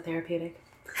 She's so therapeutic.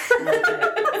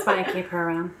 That's why I keep her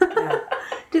around. Yeah.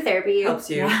 Do therapy. Helps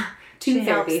you. Yeah. To She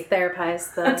therapy. helps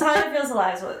therapize the... Natalia feels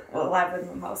alive with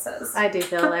mimosas. I do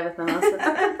feel alive with mimosas.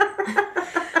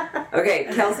 Okay,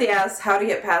 Kelsey asks, how to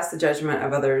get past the judgment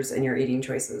of others in your eating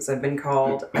choices. I've been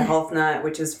called a health nut,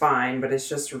 which is fine, but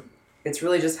it's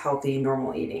really just healthy,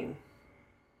 normal eating.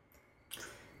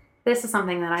 This is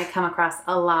something that I come across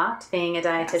a lot being a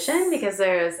dietitian, because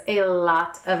there's a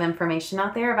lot of information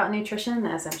out there about nutrition,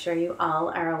 as I'm sure you all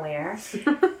are aware.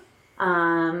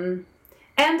 And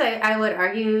I would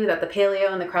argue that the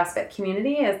paleo and the CrossFit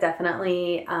community has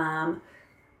definitely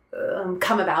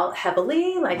come about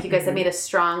heavily. Like, you guys have made a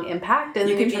strong impact in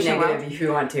You the can be nutrition negative world. if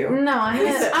you want to. No, I'm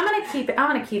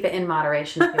gonna keep it in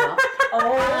moderation, if you will.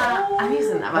 I'm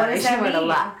using that What does moderation that word a mean?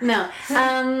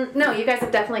 lot. No, you guys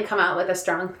have definitely come out with a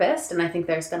strong fist, and I think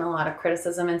there's been a lot of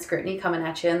criticism and scrutiny coming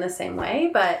at you in the same way.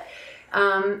 But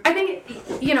I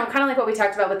think, you know, kind of like what we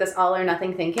talked about with this all or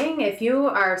nothing thinking, if you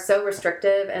are so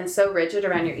restrictive and so rigid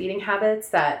around your eating habits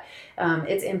that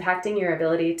it's impacting your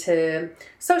ability to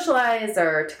socialize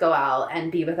or to go out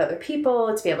and be with other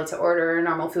people, to be able to order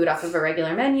normal food off of a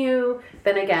regular menu,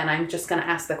 then again, I'm just going to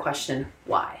ask the question,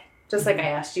 why? Just like I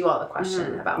asked you all the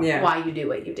question about why you do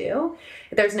what you do.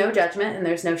 There's no judgment and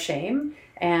there's no shame.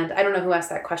 And I don't know who asked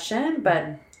that question, but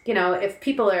you know, if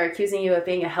people are accusing you of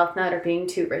being a health nut or being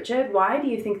too rigid, why do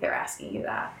you think they're asking you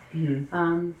that?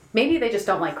 Maybe they just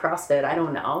don't like CrossFit. I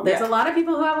don't know. There's a lot of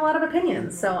people who have a lot of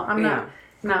opinions, so I'm not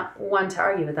not one to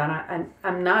argue with that.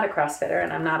 I'm not a CrossFitter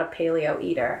and I'm not a paleo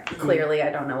eater. Clearly, I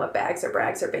don't know what bags or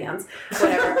brags or bands,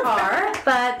 whatever are.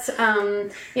 But,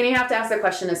 you have to ask the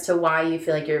question as to why you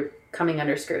feel like you're coming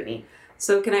under scrutiny.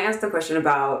 So can I ask the question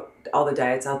about all the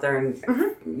diets out there and,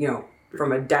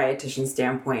 from a dietitian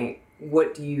standpoint,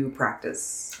 what do you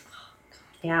practice?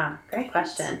 Yeah, great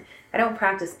question. I don't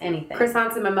practice anything.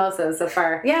 Croissants and mimosas so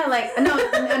far. Yeah,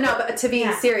 no, but to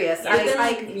be serious,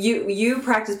 you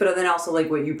practice, but then also like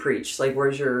what you preach. Like,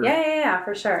 where's your? Yeah,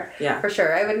 for sure. Yeah, for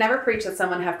sure. I would never preach that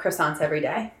someone have croissants every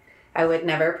day. I would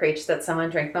never preach that someone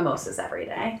drink mimosas every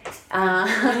day.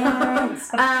 No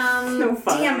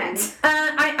fun. Damn it.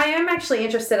 I am actually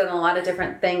interested in a lot of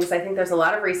different things. I think there's a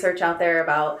lot of research out there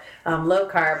about low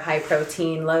carb, high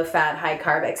protein, low fat, high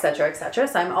carb, et cetera, et cetera.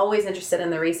 So I'm always interested in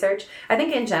the research. I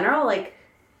think in general,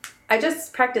 I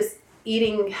just practice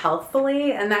eating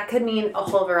healthfully, and that could mean a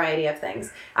whole variety of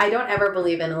things. I don't ever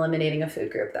believe in eliminating a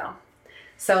food group, though.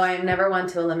 So I am never one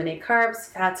to eliminate carbs,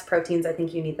 fats, proteins. I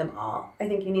think you need them all. I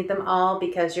think you need them all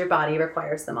because your body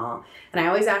requires them all. And I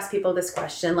always ask people this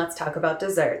question. Let's talk about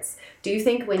desserts. Do you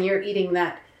think when you're eating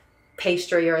that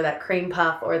pastry or that cream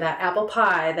puff or that apple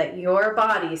pie that your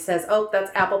body says, oh,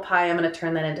 that's apple pie, I'm going to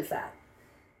turn that into fat?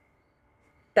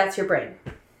 That's your brain.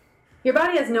 Your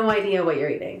body has no idea what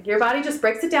you're eating. Your body just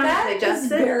breaks it down and digests it.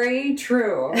 That is very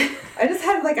true. I just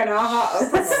had an aha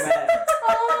open moment.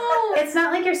 It's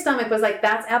not like your stomach was like,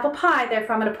 that's apple pie,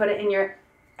 therefore I'm going to put it in your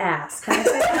ass. Can I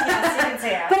say that? Yes, you can say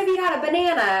that. But if you had a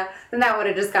banana, then that would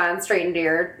have just gone straight into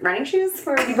your running shoes.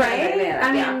 Right?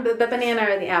 I mean, the banana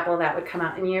or the apple, that would come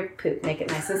out in your poop, make it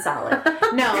nice and solid.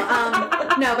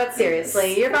 No, but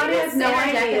seriously, your body has no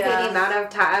idea. The amount of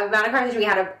conversation we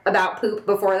had about poop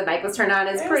before the mic was turned on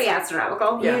is pretty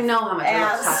astronomical. You know how much we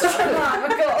love to talk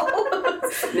about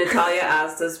poop. Natalia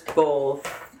asked us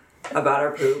both about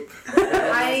our poop.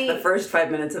 The first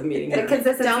 5 minutes of meeting her.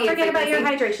 Don't forget about your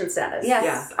hydration status.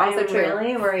 Yes, also I'm true.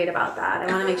 Really worried about that. I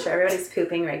want to make sure everybody's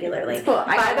pooping regularly. Cool.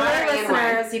 By the way,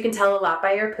 listeners, you can tell a lot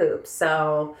by your poop.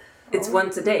 So it's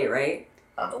once a day, right?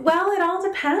 Well, it all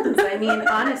depends. I mean,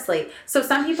 honestly. So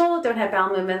some people don't have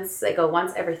bowel movements. They go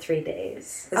once every 3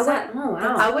 days. Oh,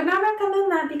 wow. I would not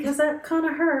recommend that because it kind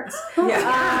of hurts.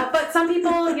 Yeah. But some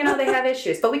people, they have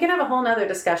issues. But we can have a whole nother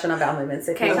discussion on bowel movements.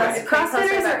 If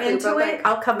CrossFitters are into it,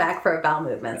 I'll come back for a bowel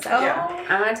movement section.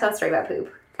 I want to tell a story about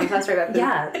poop. Can I tell a story about poop?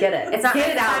 Yeah, get it. It's not, get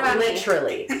it out, about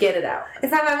literally. Get it out.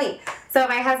 It's not about me. So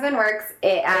my husband works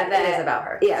at It is about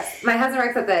her. Yes. My husband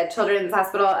works at the Children's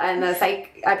Hospital and the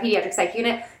pediatric psych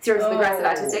unit. So he works with aggressive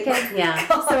autistic kids. Yeah.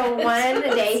 So one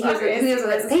day he was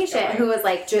with a patient who was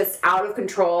just out of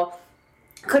control.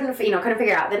 Couldn't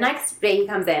figure out. The next day he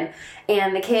comes in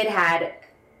and the kid had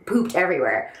pooped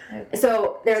everywhere.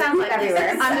 So there's poop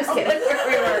everywhere. I'm just kidding.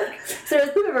 So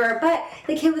there's poop everywhere, but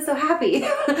the kid was so happy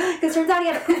because turns out he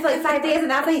had to poop for 5 days, and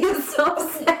that's why he was so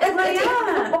upset.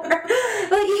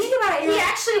 Like you think about it, he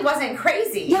actually wasn't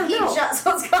crazy. Yeah, he just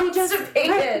was constipated.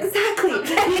 Right, exactly.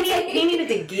 He needed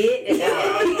to get it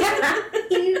out.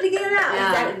 He needed to get it out.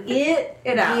 Yeah. Exactly. Get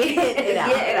it out. Get it out.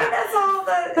 Get it out. That's all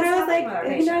that. But I was like,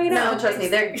 no, trust me,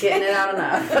 they're getting it out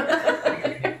enough.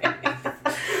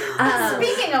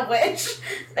 Speaking of which,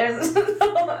 there's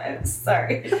I'm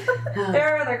sorry.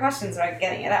 There are other questions about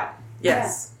getting it out.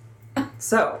 Yes.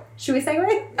 So, should we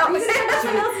segue? Oh,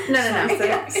 No.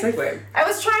 Segue. I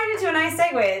was trying to do a nice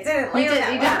segue. It didn't. You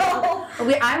did.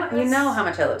 You know how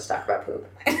much I love to talk about poop.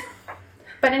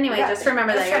 But anyway, just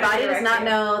remember that your body does not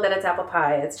know that it's apple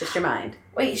pie. It's just your mind.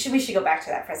 Wait, we should go back to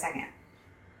that for a second.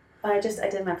 I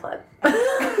did my plug.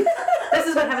 This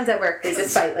is what happens at work. They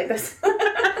just fight like this.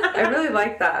 I really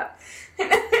like that.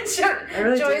 I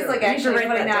really Joy's do. like You actually should write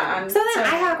putting that that down. on. So then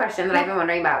I have a question that I've been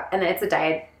wondering about, and it's a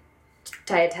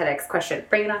dietetics question.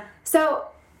 Bring it on. So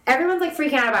everyone's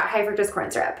freaking out about high fructose corn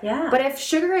syrup. Yeah. But if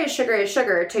sugar is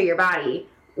sugar to your body,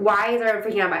 why is everyone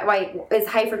freaking out about why is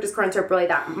high fructose corn syrup really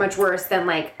that much worse than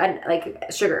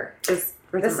sugar?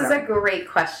 This is a great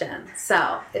question.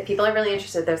 So, if people are really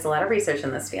interested, there's a lot of research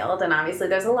in this field, and obviously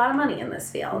there's a lot of money in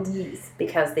this field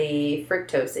because the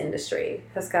fructose industry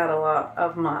has got a lot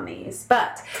of monies.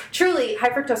 But truly, high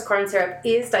fructose corn syrup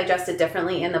is digested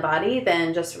differently in the body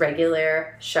than just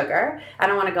regular sugar. I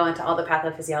don't want to go into all the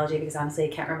pathophysiology because honestly, I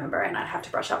can't remember, and I'd have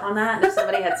to brush up on that. And if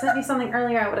somebody had sent me something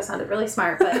earlier, I would have sounded really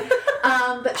smart.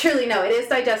 But truly, no, it is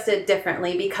digested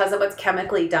differently because of what's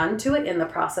chemically done to it in the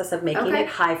process of making it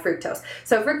high fructose.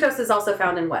 So fructose is also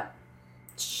found in what?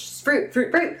 Fruit.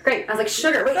 Great. I was like,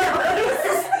 sugar. Wait, no.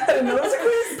 I didn't know it was a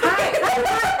quiz. Right.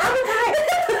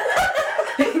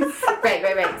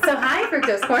 So high fructose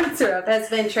fructose corn syrup has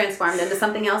been transformed into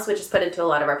something else, which is put into a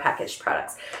lot of our packaged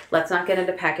products. Let's not get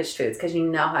into packaged foods because you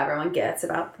know how everyone gets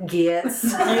about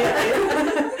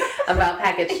about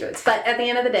packaged foods. But at the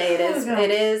end of the day,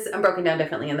 it is broken down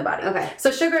differently in the body. Okay.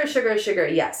 So sugar,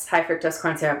 yes. High fructose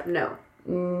corn syrup, no.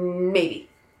 Maybe.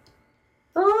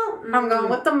 Oh, I'm going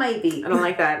with the maybe. I don't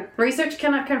like that. Research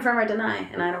cannot confirm or deny,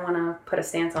 and I don't want to put a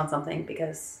stance on something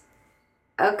because,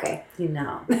 Okay. you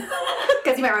know.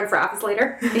 Because you might run for office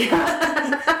later.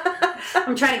 Yeah.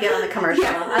 I'm trying to get on the commercial.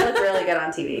 Yeah. I look really good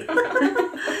on TV.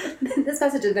 This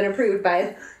message has been approved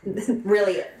by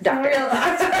really doctor. Real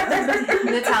doctor.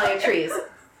 Natalia Trees,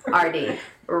 RD.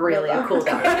 Really a cool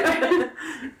doctor.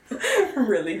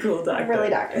 Really cool doctor. Really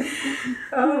doctor.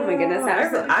 Oh my goodness,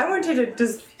 I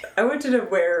want you to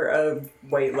wear a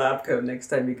white lab coat next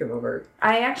time you come over.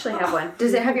 I actually have one.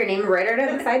 Does it have your name embroidered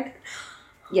on the side?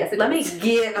 Yes, it Let does. me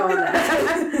get on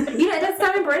that. You know, it does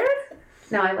not embroidered?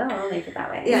 No, I will. I'll make it that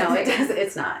way. Yeah. No, it does.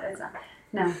 It's not.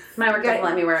 No. My work doesn't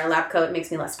let me wear a lab coat. It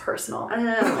makes me less personal.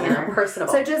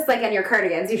 Personable. So just like on your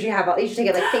cardigans, you should take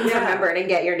it like things remembered and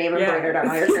get your name embroidered on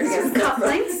all your cardigans.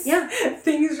 Cufflinks? Yeah.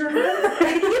 Things remembered.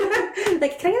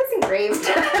 Like, can I get this engraved?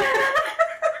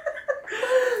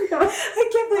 I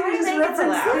can't believe you just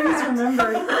referenced things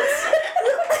remembered.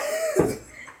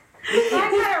 I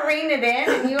gotta rein it in,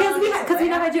 and you Because we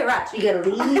know how to do it right. You gotta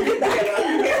leave it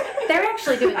back. They're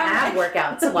actually doing ab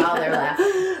workouts while they're laughing.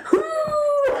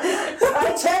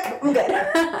 I check. I'm good.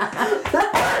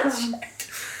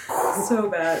 So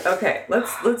bad. Okay,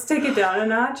 let's take it down a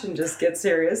notch and just get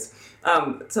serious.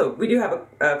 So we do have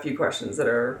a few questions that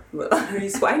are. Are you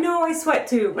sweat? I know I sweat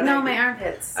too. But No, my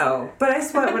armpits. Oh, but I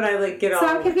sweat when I get all. So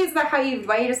I'm confused about why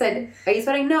you just said, are you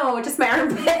sweating? No, just my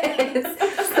armpits.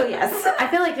 So yes. I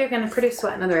feel like you're going to produce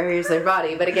sweat in other areas of their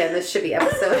body, but again, this should be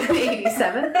episode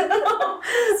 87.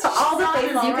 So all the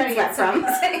places you can sweat from.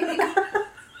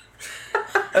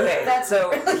 Okay, That's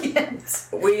so brilliant.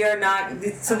 we are not.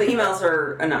 So the emails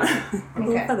are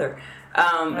Okay.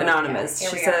 anonymous. Here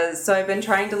She we go. says, so I've been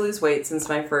trying to lose weight since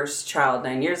my first child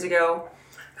 9 years ago.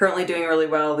 Currently doing really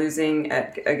well, losing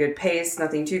at a good pace,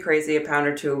 nothing too crazy, a pound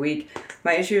or two a week.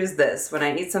 My issue is this: when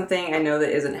I eat something I know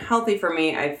that isn't healthy for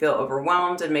me, I feel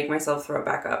overwhelmed and make myself throw it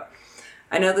back up.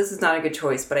 I know this is not a good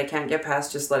choice, but I can't get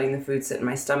past just letting the food sit in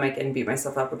my stomach and beat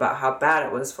myself up about how bad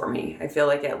it was for me. I feel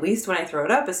like at least when I throw it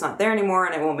up, it's not there anymore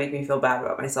and it won't make me feel bad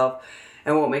about myself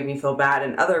and won't make me feel bad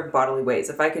in other bodily ways.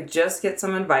 If I could just get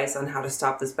some advice on how to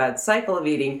stop this bad cycle of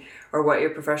eating, or what your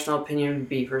professional opinion would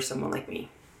be for someone like me.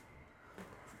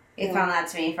 You found that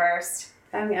to me first.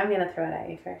 I'm going to throw it at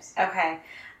you first. Okay.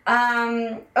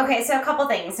 Okay, so a couple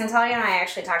things. Natalia and I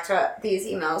actually talked about these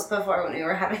emails before when we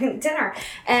were having dinner.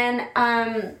 And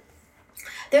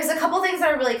there's a couple things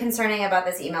that are really concerning about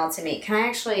this email to me. Can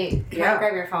I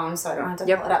grab your phone so I don't have to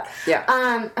pull it up? Yeah.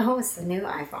 Oh, it's the new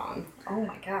iPhone. Oh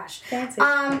my gosh. Fancy.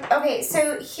 Okay,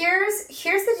 so here's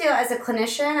the deal. As a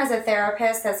clinician, as a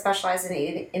therapist that specializes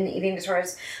in eating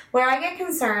disorders, where I get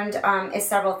concerned is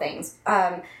several things.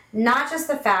 Not just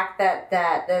the fact that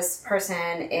this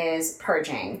person is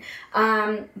purging,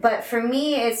 but for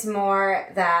me, it's more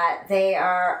that they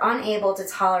are unable to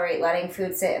tolerate letting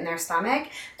food sit in their stomach.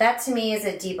 That to me is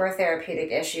a deeper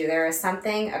therapeutic issue. There is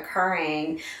something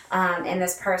occurring in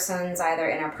this person's either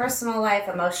interpersonal life,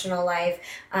 emotional life,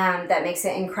 that makes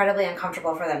it incredibly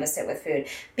uncomfortable for them to sit with food.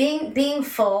 Being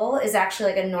full is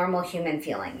actually like a normal human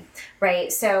feeling,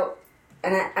 right? So.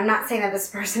 And I'm not saying that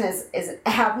this person is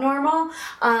abnormal,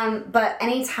 but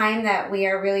any time that we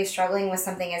are really struggling with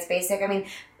something as basic, I mean,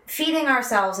 feeding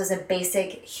ourselves is a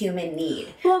basic human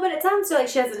need. Well, but it sounds like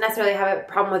she doesn't necessarily have a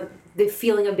problem with the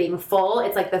feeling of being full.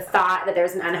 It's like the thought that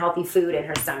there's an unhealthy food in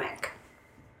her stomach.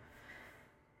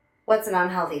 What's an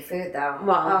unhealthy food, though?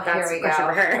 Well, here that's we a go. question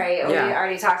for her. Right, Yeah. we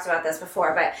already talked about this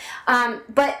before, but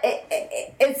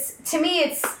it's to me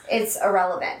it's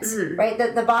irrelevant, right?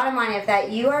 The bottom line is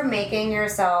that you are making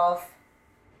yourself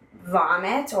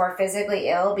vomit or physically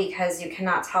ill because you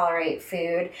cannot tolerate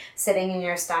food sitting in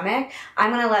your stomach.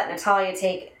 I'm going to let Natalia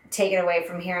take it away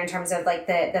from here in terms of like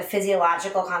the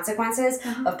physiological consequences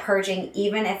of purging,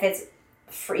 even if it's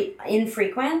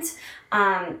infrequent,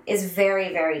 is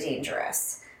very, very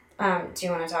dangerous. Do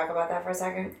you want to talk about that for a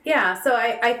second? Yeah, so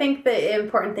I think the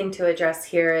important thing to address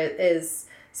here is,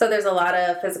 so there's a lot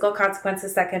of physical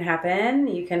consequences that can happen.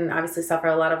 You can obviously suffer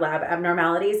a lot of lab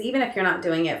abnormalities, even if you're not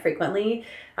doing it frequently.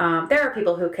 There are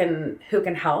people who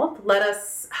can help. Let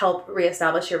us help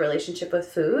reestablish your relationship with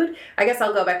food. I guess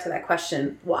I'll go back to that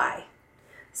question, why?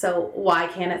 So why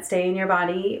can't it stay in your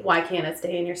body? Why can't it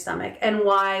stay in your stomach? And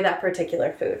why that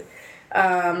particular food?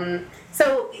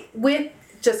 So with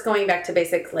just going back to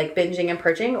basic like binging and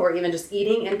purging, or even just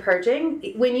eating and purging,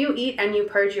 when you eat and you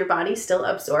purge, your body still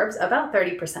absorbs about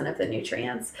 30% of the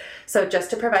nutrients. So just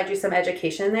to provide you some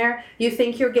education there, you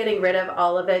think you're getting rid of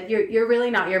all of it. You're really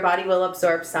not. Your body will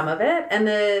absorb some of it. And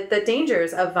the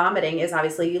dangers of vomiting is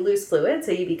obviously you lose fluid,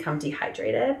 so you become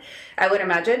dehydrated. I would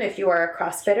imagine if you are a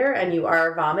CrossFitter and you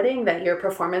are vomiting, that your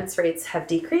performance rates have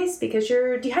decreased because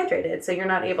you're dehydrated. So you're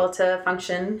not able to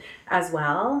function as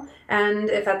well. And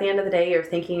if at the end of the day you're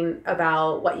thinking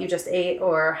about what you just ate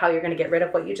or how you're going to get rid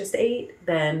of what you just ate,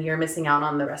 then you're missing out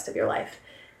on the rest of your life.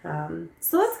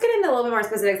 So let's get into a little bit more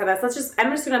specifics on this.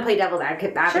 I'm just going to play devil's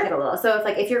advocate a little. So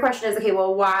if your question is, okay,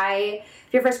 well, why,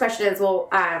 if your first question is, well,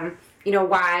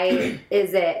 why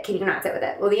is it, can you not sit with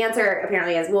it? Well, the answer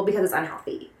apparently is, well, because it's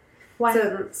unhealthy. Why?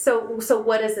 So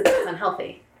what is it that's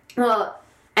unhealthy? Well,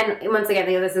 and once again,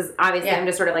 this is obviously, I'm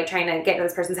just sort of like trying to get into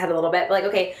this person's head a little bit, but like,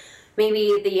 okay,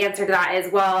 maybe the answer to that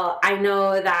is, well, I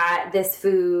know that this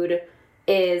food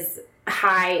is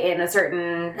high in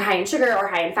sugar or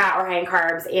high in fat or high in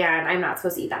carbs, and I'm not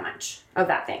supposed to eat that much of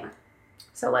that thing.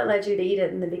 So what led you to eat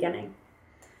it in the beginning?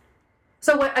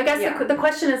 So what, I guess the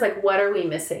question is like, what are we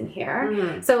missing here?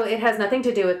 Mm-hmm. So it has nothing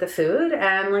to do with the food,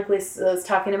 and like Lisa was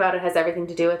talking about, it has everything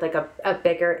to do with like a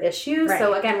bigger issue. Right.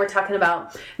 So again, we're talking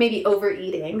about maybe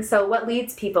overeating. So what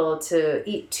leads people to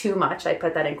eat too much? I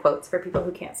put that in quotes for people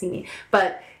who can't see me.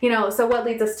 But so what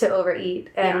leads us to overeat,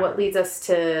 and what leads us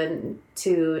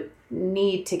to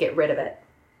need to get rid of it?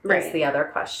 Right. Is the other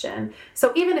question.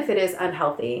 So even if it is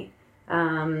unhealthy,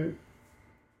 how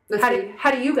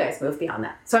do you guys move beyond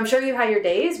that? So I'm sure you have your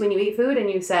days when you eat food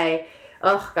and you say,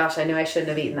 oh gosh, I knew I shouldn't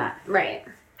have eaten that. Right.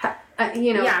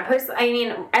 Yeah,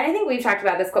 and I think we've talked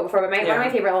about this quote before, but one of my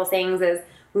favorite little sayings is,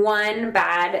 one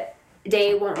bad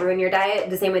day won't ruin your diet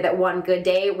the same way that one good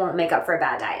day won't make up for a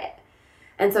bad diet.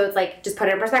 And so it's like, just put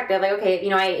it in perspective. Like,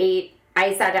 okay,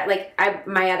 I sat down,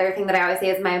 my other thing that I always say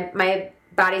is my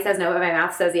body says no, but my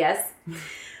mouth says yes.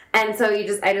 And so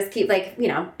I just keep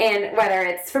and whether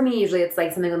it's, for me, usually it's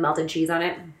like something with melted cheese on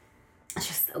it. It's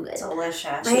just so good.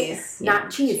 Delicious. Right? Cheese.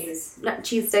 Not cheese. Not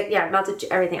cheese stick. Yeah, melted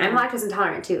everything. I'm lactose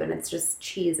intolerant too, and it's just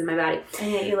cheese in my body.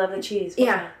 And yet you love the cheese.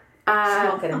 Yeah.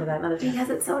 Won't get into that another time. Because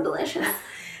it's so delicious.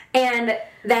 And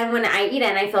then when I eat it,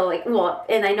 and I feel like,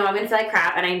 and I know I'm going to feel like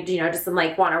crap, and I, just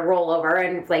want to roll over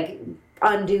and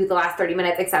undo the last 30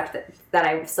 minutes, except that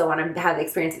I still want to have the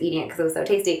experience of eating it because it was so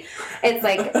tasty. It's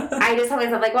like, I just tell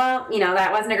myself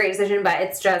that wasn't a great decision, but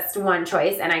it's just one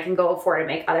choice, and I can go forward and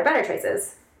make other better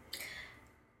choices.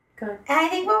 And I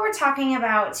think what we're talking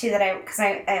about too, because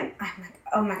I'm like,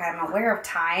 oh my god, I'm aware of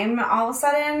time all of a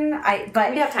sudden.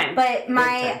 We have time. But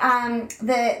my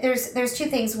there's two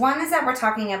things. One is that we're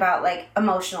talking about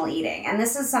emotional eating, and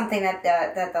this is something that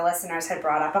the listeners had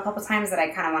brought up a couple times that I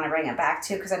kind of want to bring it back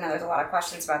to, because I know there's a lot of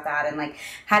questions about that, and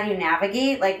how do you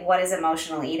navigate what is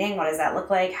emotional eating? What does that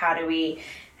look like? How do we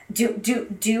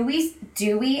do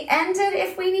we end it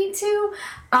if we need to?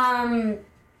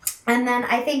 And then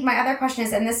I think my other question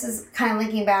is, and this is kind of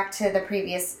linking back to the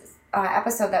previous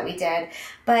episode that we did,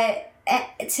 but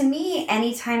to me,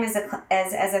 anytime as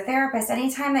a therapist,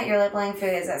 anytime that you're labeling food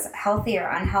as healthy or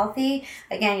unhealthy,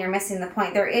 again, you're missing the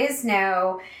point. There is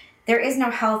no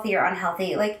healthy or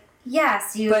unhealthy.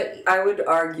 Yes, But I would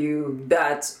argue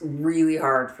that's really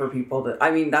hard for people to.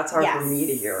 I mean, that's hard for me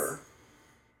to hear.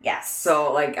 Yes.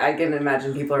 So I can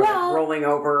imagine people are rolling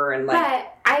over and But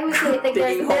I would say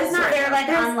there's not. They're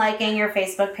unliking your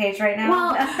Facebook page right now.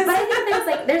 Well, but I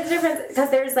think there's a difference, because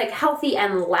there's healthy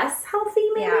and less healthy,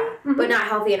 maybe, but not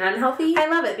healthy and unhealthy. I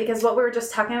love it, because what we were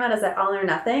just talking about is that all or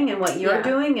nothing, and what you're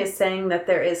doing is saying that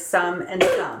there is some and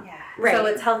some. Yeah. Right. So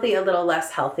it's healthy, a little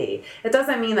less healthy. It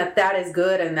doesn't mean that is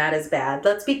good and that is bad.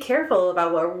 Let's be careful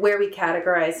about where we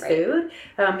categorize food,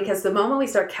 because the moment we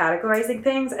start categorizing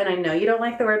things, and I know you don't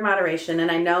like the word moderation, and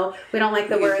I know we don't like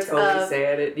the words totally say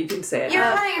it. You can say it. You're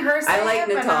letting her say I like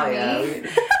it, Natalia.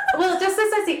 Well, just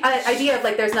as the idea of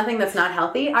there's nothing that's not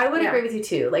healthy, I would agree with you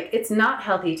too. It's not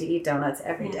healthy to eat donuts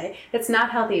every day. It's not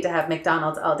healthy to have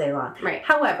McDonald's all day long. Right.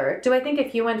 However, do I think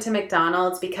if you went to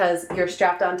McDonald's because you're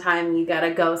strapped on time, you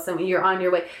gotta go somewhere, you're on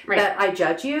your way, that I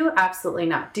judge you? Absolutely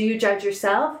not. Do you judge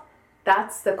yourself?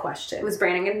 That's the question. Was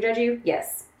Brandon going to judge you?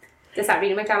 Yes. To stop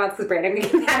eating McDonald's because Brandon would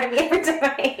get mad at me every time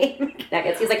I ate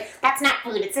McNuggets. He's like, that's not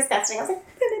food, it's disgusting. I was like,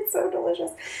 it's so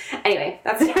delicious. Anyway,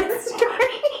 that's a different story.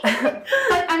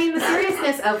 But I mean, the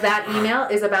seriousness of that email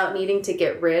is about needing to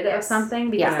get rid of something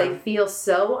because they feel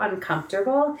so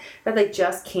uncomfortable that they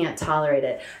just can't tolerate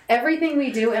it. Everything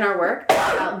we do in our work is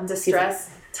about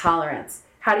distress tolerance.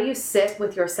 How do you sit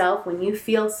with yourself when you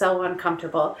feel so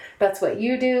uncomfortable? That's what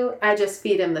you do. I just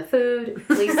feed him the food.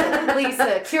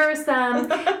 Lisa cures them.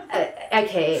 I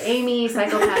IK, Amy,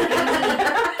 psychopath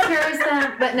Amy, cures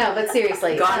them. But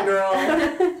seriously. Gone Girl.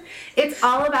 It's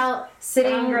all about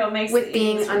sitting Gone Girl makes with it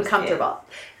being easy to uncomfortable.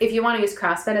 If you want to use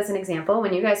CrossFit as an example,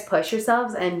 when you guys push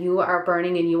yourselves and you are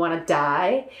burning and you want to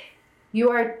die,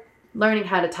 you are learning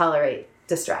how to tolerate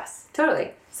distress.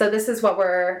 Totally. So this is what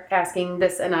we're asking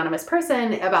this anonymous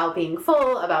person about being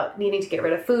full, about needing to get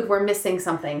rid of food. We're missing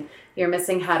something. You're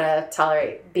missing how to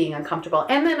tolerate being uncomfortable.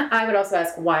 And then I would also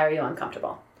ask, why are you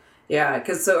uncomfortable? Yeah,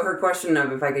 because so her question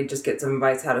of if I could just get some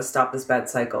advice how to stop this bad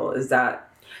cycle, is that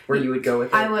where you would go with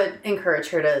it? I would encourage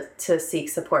her to seek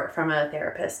support from a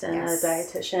therapist and Yes. a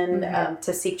dietitian,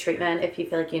 to seek treatment if you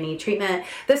feel like you need treatment.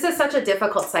 This is such a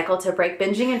difficult cycle to break.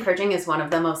 Binging and purging is one of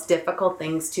the most difficult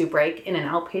things to break in an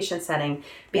outpatient setting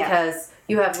because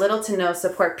you have little to no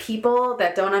support. People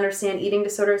that don't understand eating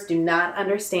disorders do not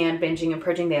understand binging and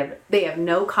purging. They have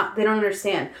no they don't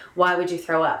understand. Why would you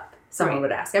throw up? Someone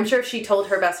would ask. I'm sure if she told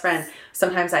her best friend,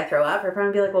 sometimes I throw up, her friend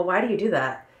would be like, well, why do you do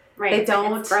that? Right. They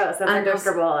don't It's gross. That's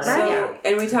uncomfortable. And So,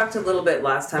 and we talked a little bit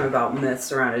last time about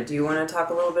myths around it. Do you want to talk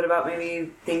a little bit about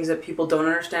maybe things that people don't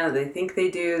understand that they think they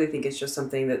do? They think it's just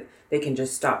something that they can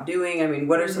just stop doing. I mean,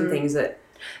 what are some things that...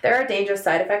 There are dangerous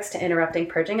side effects to interrupting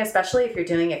purging, especially if you're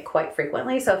doing it quite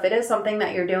frequently. So if it is something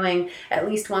that you're doing at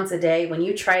least once a day, when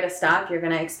you try to stop, you're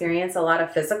going to experience a lot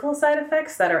of physical side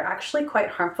effects that are actually quite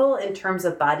harmful in terms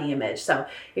of body image. So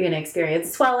you're going to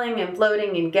experience swelling and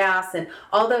bloating and gas and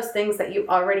all those things that you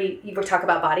were talking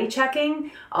about body checking,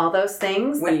 all those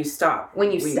things. When you stop.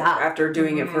 When you stop. After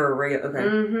doing it for a regular... Okay.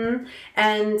 Mm-hmm.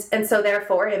 And so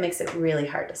therefore it makes it really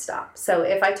hard to stop. So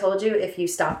if I told you if you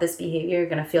stop this behavior, you're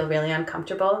going to feel really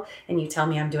uncomfortable and you tell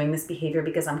me I'm doing this behavior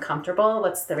because I'm comfortable,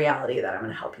 what's the reality that I'm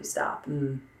going to help you stop?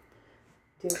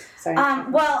 Sorry.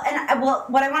 Well,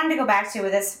 what I wanted to go back to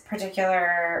with this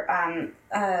particular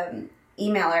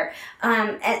emailer,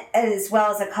 as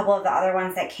well as a couple of the other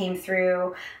ones that came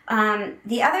through.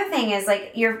 The other thing is,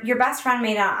 like, your best friend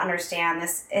may not understand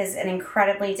this is an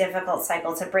incredibly difficult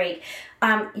cycle to break.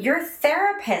 Your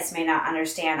therapist may not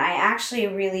understand. I actually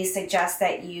really suggest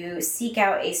that you seek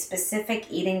out a specific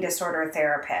eating disorder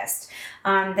therapist.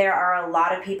 There are a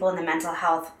lot of people in the mental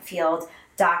health field,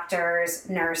 doctors,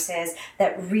 nurses,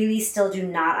 that really still do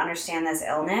not understand this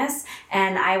illness,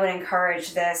 and I would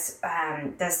encourage this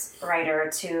this writer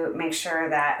to make sure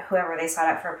that whoever they sought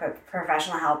out for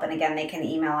professional help, and again they can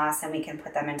email us and we can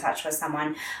put them in touch with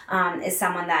someone, is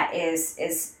someone that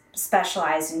is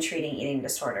specialized in treating eating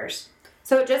disorders.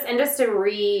 So just to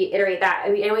reiterate that,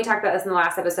 and we talked about this in the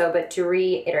last episode, but to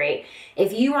reiterate,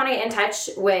 if you want to get in touch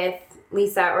with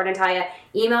Lisa or Natalia,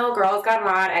 email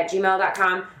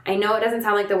girlsgonewod@gmail.com. I know it doesn't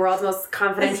sound like the world's most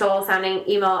confidential sounding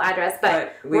email address,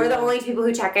 but we're the only people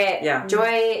who check it. Yeah.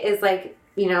 Joy is like,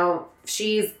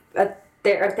 she's a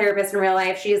therapist in real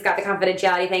life. She's got the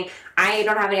confidentiality thing. I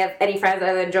don't have any friends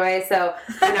other than Joy, so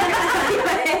I'm not going to tell you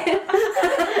it.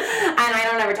 And I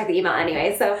don't ever check the email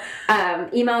anyway. So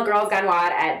email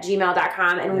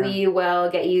girlsgonewod@gmail.com and we will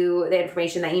get you the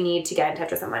information that you need to get in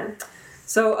touch with someone.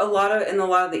 So a lot of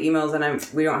the emails, and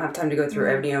we don't have time to go through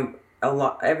every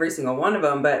single one of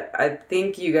them, but I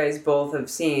think you guys both have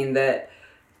seen that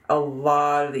a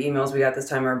lot of the emails we got this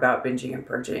time are about binging and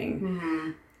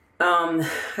purging.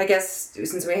 I guess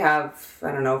since we have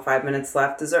 5 minutes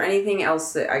left, is there anything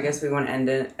else that I guess we want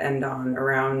to end on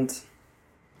around?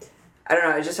 I don't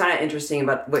know. It's just kind of interesting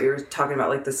about what you're talking about,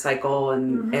 like the cycle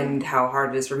and how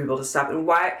hard it is for people to stop, and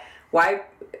why,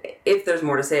 if there's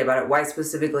more to say about it, why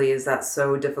specifically is that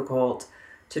so difficult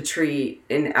to treat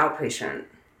in outpatient?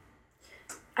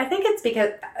 I think it's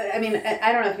because, I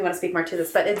don't know if you want to speak more to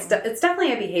this, but it's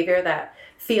definitely a behavior that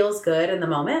feels good in the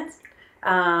moment.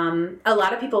 A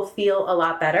lot of people feel a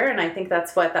lot better, and I think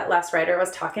that's what that last writer was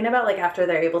talking about, like after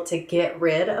they're able to get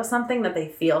rid of something that they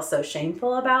feel so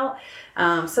shameful about.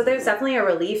 So there's definitely a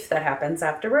relief that happens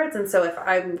afterwards, and so if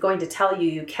I'm going to tell you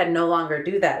you can no longer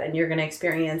do that and you're going to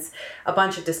experience a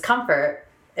bunch of discomfort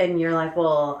and you're like,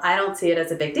 well, I don't see it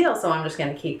as a big deal, so I'm just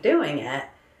going to keep doing it.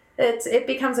 It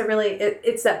becomes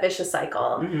it's that vicious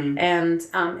cycle, and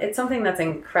it's something that's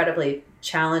incredibly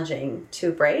challenging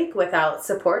to break without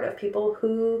support of people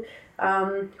who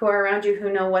are around you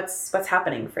who know what's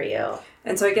happening for you.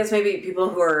 And so I guess maybe people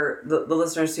who are the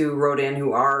listeners who wrote in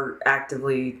who are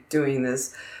actively doing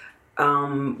this,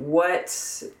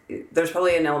 there's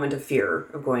probably an element of fear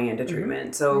of going into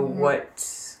treatment. So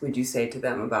what would you say to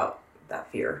them about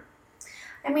that fear?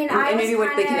 I mean, and maybe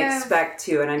what they can expect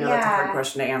too, and I know that's a hard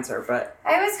question to answer, but...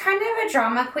 I was kind of a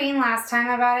drama queen last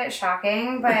time about it,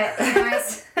 shocking, but...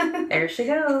 There she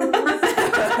goes.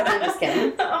 I'm just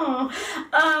kidding.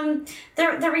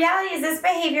 The reality is this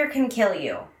behavior can kill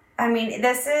you. I mean,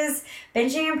 this is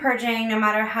binging and purging, no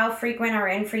matter how frequent or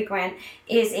infrequent,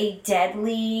 is a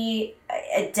deadly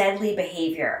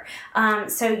behavior.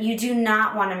 So you do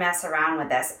not want to mess around with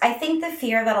this. I think the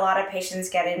fear that a lot of patients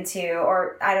get into,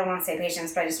 or I don't want to say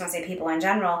patients, but I just want to say people in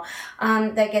general,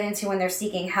 that get into when they're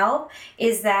seeking help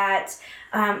is that,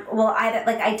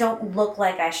 I don't look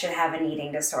like I should have an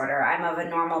eating disorder. I'm of a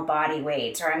normal body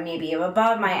weight, or I'm maybe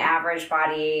above my average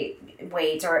body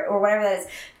weight, or whatever that is.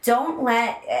 Don't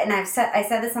let, and I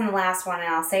said this on the last one, and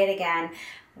I'll say it again,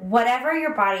 whatever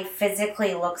your body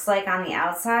physically looks like on the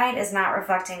outside is not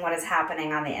reflecting what is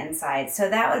happening on the inside. So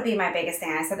that would be my biggest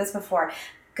thing. I said this before.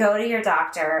 Go to your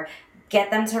doctor, get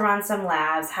them to run some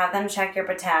labs, have them check your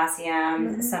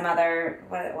potassium, some other,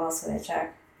 what else would they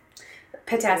check?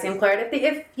 Potassium chloride.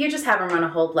 If you just have them run a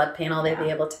whole blood panel, they'd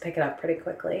be able to pick it up pretty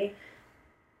quickly.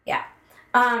 Yeah.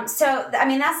 So I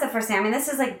mean, that's the first thing. I mean, this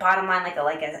is like bottom line,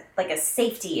 like a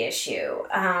safety issue.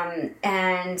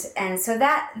 And so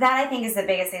that I think is the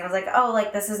biggest thing. I was like, oh,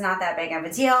 like this is not that big of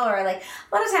a deal, or like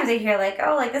a lot of times I hear like,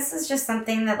 oh, like this is just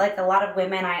something that like a lot of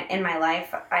women in my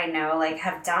life I know like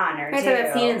have done or do.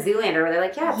 I've seen in Zoolander where they're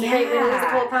like, yeah, it's a great way to lose a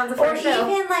couple pounds of or show.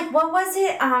 even like what was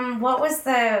it? What was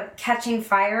the Catching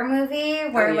Fire movie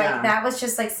where like that was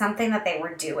just like something that they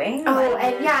were doing? Oh,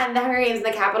 like, and the Hunger Games in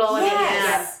the Capitol.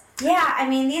 Yes. Yeah, I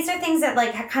mean, these are things that,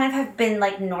 like, kind of have been,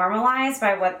 like, normalized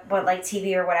by what like,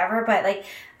 TV or whatever, but, like,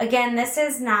 again, this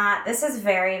is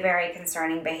very, very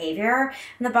concerning behavior,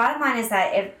 and the bottom line is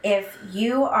that if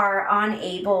you are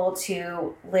unable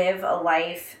to live a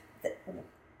life,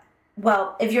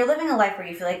 if you're living a life where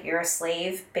you feel like you're a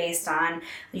slave based on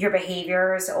your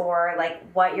behaviors or, like,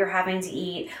 what you're having to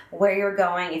eat, where you're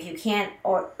going, if you can't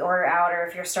order out, or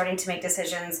if you're starting to make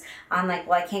decisions on, like,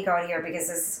 well, I can't go out here because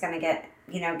this is going to get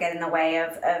in the way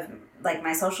of like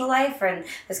my social life, and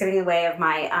it's going to get in the way of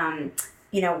my,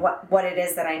 what it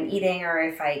is that I'm eating, or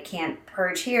if I can't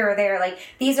purge here or there. Like,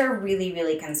 these are really,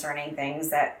 really concerning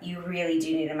things that you really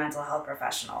do need a mental health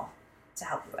professional to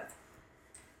help you with.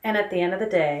 And at the end of the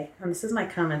day, and this is my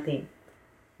common theme,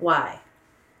 why?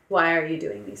 Why are you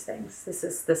doing these things? This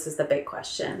is the big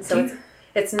question. So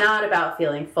it's not about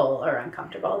feeling full or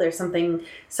uncomfortable. There's something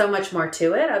so much more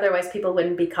to it. Otherwise, people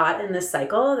wouldn't be caught in this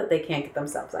cycle that they can't get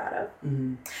themselves out of.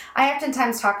 Mm-hmm. I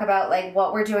oftentimes talk about like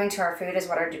what we're doing to our food is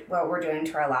what we're doing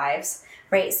to our lives,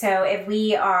 right? So if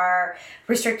we are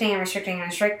restricting, like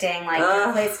the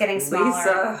plate's getting smaller.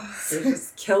 Lisa, you're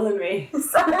just killing me.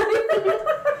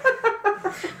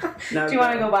 No, do you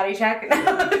want to go body check?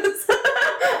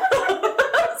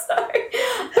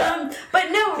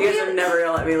 You guys are never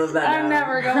gonna let me live that down. I'm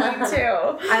never going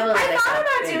to. I thought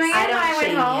about doing it when I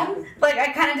went home. Like,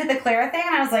 I kind of did the Clara thing,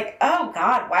 and I was like, oh,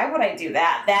 God, why would I do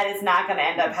that? That is not going to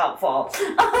end up helpful.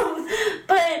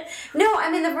 But, no, I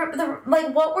mean,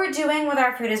 like, what we're doing with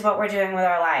our food is what we're doing with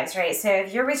our lives, right? So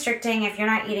if you're restricting, if you're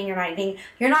not eating, you're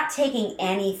not taking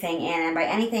anything in. And by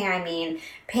anything, I mean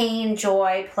pain,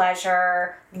 joy,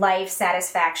 pleasure, life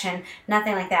satisfaction,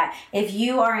 nothing like that. If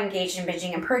you are engaged in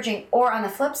binging and purging, or on the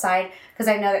flip side, because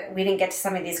I know that we didn't get to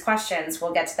some of these questions,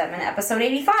 we'll get to them in episode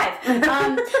 85.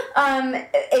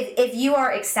 If you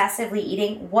are excessively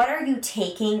eating, what are you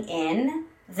taking in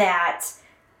that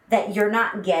you're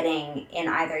not getting in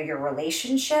either your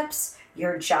relationships,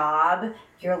 your job,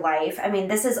 your life? I mean,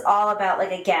 this is all about,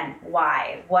 like, again,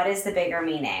 why? What is the bigger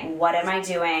meaning? What am I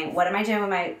doing? What am I doing with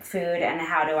my food, and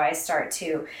how do I start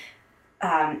to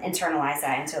internalize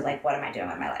that into, like, what am I doing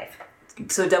with my life?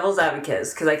 So devil's advocate,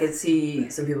 because I could see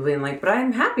some people being like, but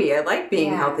I'm happy. I like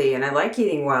being healthy, and I like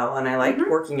eating well, and I like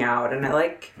working out, and I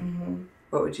like...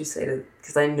 What would you say to...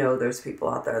 Because I know there's people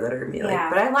out there that are going to be like,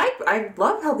 but I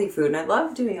love healthy food, and I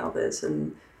love doing all this,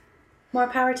 and... More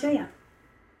power to you.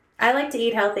 I like to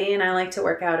eat healthy, and I like to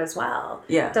work out as well.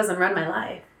 Yeah. It doesn't run my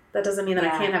life. That doesn't mean that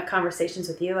I can't have conversations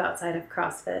with you outside of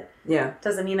CrossFit. Yeah.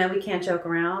 Doesn't mean that we can't joke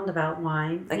around about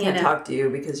wine. I can't talk to you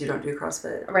because you don't do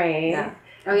CrossFit. Right. Yeah.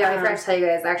 Oh yeah, I forgot to tell you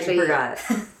guys. Actually, I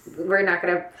forgot. We're not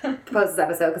gonna post this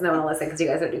episode because no one will listen because you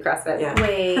guys don't do CrossFit. Yeah.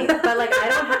 Wait, but like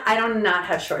I don't not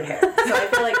have short hair, so I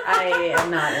feel like I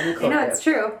am not in the cool. You know, it's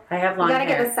true. I have long hair. You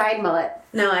gotta get the side mullet.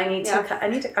 No, I need to.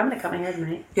 I'm gonna cut my hair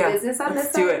tonight. Yeah. Business on this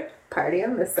Let's side. do it. Party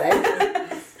on this side.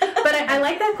 But I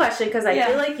like that question because I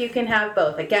feel like you can have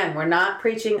both. Again, we're not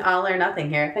preaching all or nothing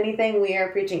here. If anything, we are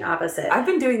preaching opposite. I've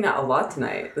been doing that a lot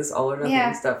tonight. This all or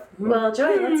nothing stuff. Well,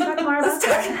 Joy, let's talk more about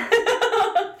that.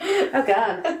 Oh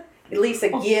God, Lisa,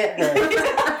 get her.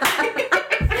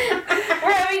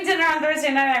 We're having dinner on Thursday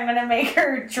Thursday night, I'm gonna make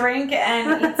her drink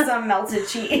and eat some melted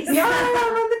cheese. Yeah,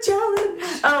 I'm on the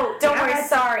challenge. Oh, don't worry. Yes.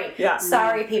 Sorry. Yeah.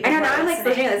 Sorry, people. I know, who now are I'm like listening.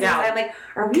 looking at this Yeah. and I'm like,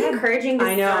 are we encouraging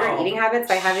I know. disordered eating habits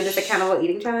by having this accountable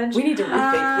eating challenge? We need to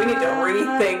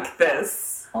rethink this.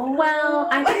 Well,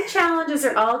 I think challenges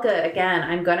are all good. Again,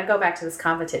 I'm going to go back to this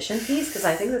competition piece because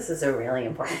I think this is a really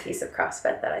important piece of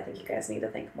CrossFit that I think you guys need to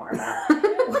think more about.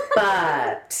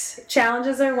 But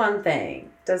challenges are one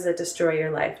thing. Does it destroy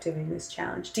your life doing this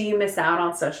challenge? Do you miss out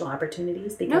on social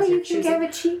opportunities because No, you're you can choosing? give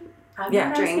a cheat. I'm Yeah,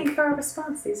 not drink. asking for a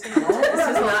response. These are This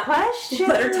is not questions.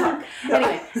 Let her talk.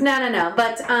 Anyway, no.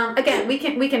 But again, we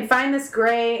can find this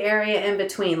gray area in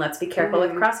between. Let's be careful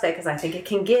with CrossFit because I think it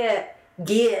can get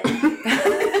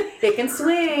it can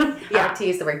swing. I like to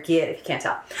use the word get if you can't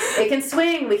tell. It can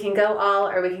swing. We can go all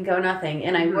or we can go nothing.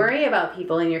 And I worry about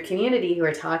people in your community who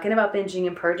are talking about binging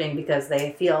and purging because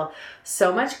they feel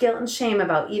so much guilt and shame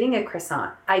about eating a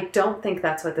croissant. I don't think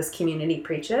that's what this community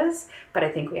preaches, but I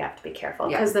think we have to be careful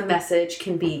because the message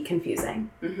can be confusing.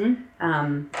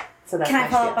 Mm-hmm. So that's Can I my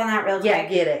follow spiel. up on that real quick? Yeah,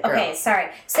 get it, girl. Okay, sorry.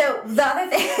 So the other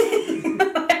thing,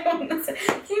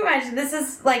 can you imagine? This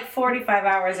is like 45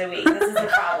 hours a week. This is a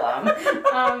problem.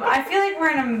 I feel like we're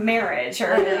in a marriage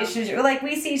or a relationship. Like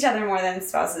we see each other more than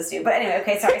spouses do. But anyway,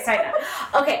 okay, sorry, side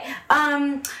note. Okay,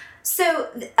 so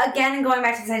again, going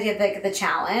back to this idea of like the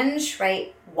challenge,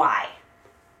 right? Why?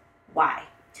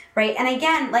 Right, and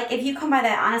again, like if you come by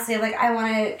that honestly, like I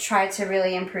want to try to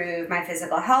really improve my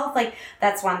physical health, like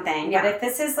that's one thing. Yeah. But if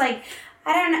this is like,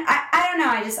 I don't know.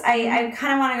 I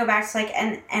kind of want to go back to like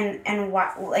and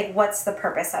what like what's the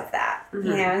purpose of that, you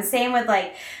know? And same with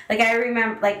like I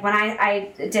remember like when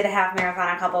I did a half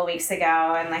marathon a couple of weeks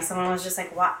ago, and like someone was just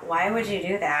like, why would you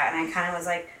do that? And I kind of was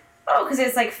like, oh, because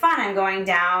it's like fun. I'm going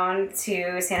down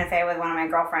to Santa Fe with one of my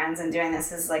girlfriends and doing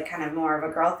this is like kind of more of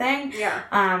a girl thing. Yeah.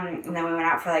 And then we went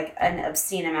out for like an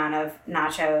obscene amount of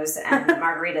nachos and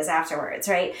margaritas afterwards,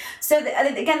 right? So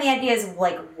again, the idea is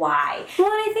like, why?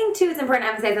 Well, and I think too, it's important to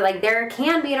emphasize that like there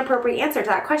can be an appropriate answer to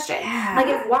that question. Yeah. Like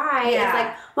if why is Yeah.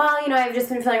 like, well, you know, I've just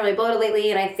been feeling really bloated lately,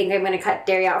 and I think I'm going to cut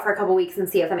dairy out for a couple weeks and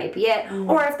see if that might be it.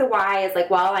 Or if the why is like,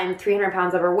 well, I'm 300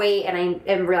 pounds overweight, and I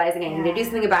am realizing I need to do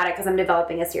something about it because I'm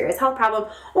developing a serious health problem.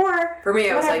 Or For me,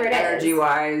 it was like whatever it is. energy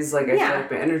wise. Like I Yeah. feel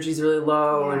like my energy's really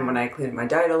low, and when I clean up my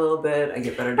diet a little bit, I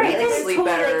get better Right, days, like it sleep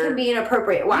totally better. can be an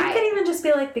appropriate why. You could even just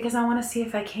be like, because I want to see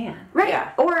if I can. Right.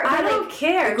 Yeah. Or I like, don't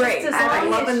care. the gray. Just as I'm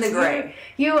long loving as the gray.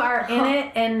 You are in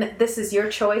it, and this is your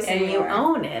choice, and you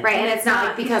own it. right, and it's not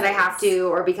like because I have to,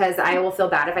 or because I will feel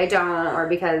bad if I don't, or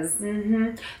because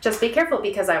Just be careful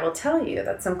because I will tell you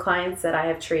that some clients that I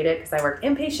have treated, because I work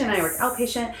inpatient, I work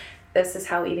outpatient, this is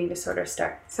how eating disorders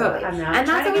start. So totally. I'm not And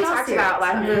trying that's what to we get all talked serious. about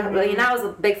last and that was a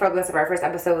big focus of our first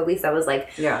episode with Lisa was like,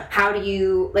 Yeah. how do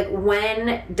you, like,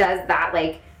 when does that,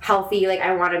 like, healthy, like,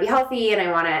 I want to be healthy and I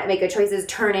want to make good choices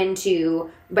turn into,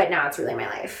 but now it's really my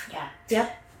life. Yeah.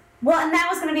 Yep. Well, and that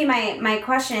was going to be my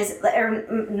question is, or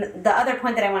the other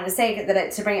point that I wanted to say,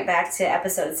 to bring it back to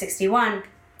episode 61,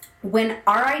 when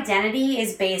our identity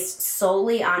is based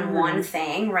solely on one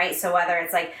thing, right? So whether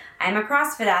it's like, I'm a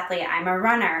CrossFit athlete, I'm a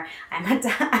runner, I'm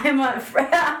a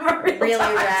Really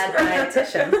rad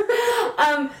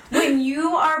dietitian. when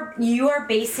you are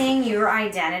basing your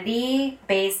identity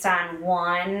based on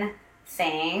one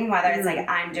thing, whether it's like,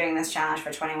 I'm doing this challenge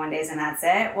for 21 days and that's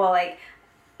it, well, like,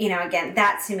 you know, again,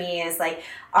 that to me is like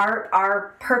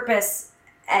our purpose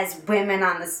as women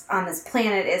on this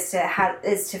planet is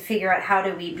to figure out how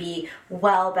do we be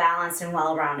well balanced and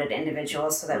well rounded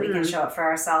individuals so that we can show up for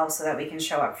ourselves, so that we can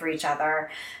show up for each other,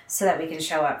 so that we can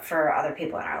show up for other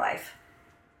people in our life.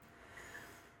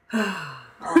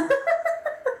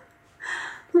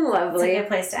 Lovely. It's a good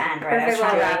place to end, right? Perfect I was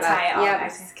trying to wrap up. tie it all Yep.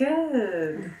 back. It's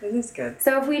good. It is good.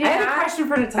 So if we did I had a not, question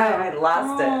for Natalia. I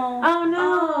lost it. Oh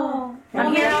no. Well,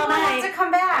 I'm maybe here all we'll have night. to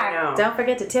come back. No. Don't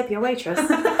forget to tip your waitress.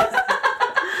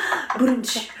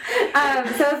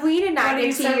 so if we did not What do get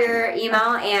you to say? your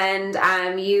email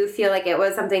and you feel like it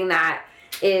was something that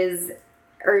is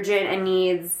urgent and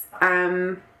needs,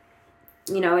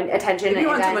 you know, attention. If you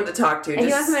want and someone to talk to, if you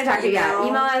want someone to talk to, yeah,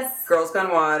 email us.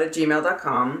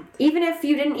 girlsgonewad@gmail.com. Even if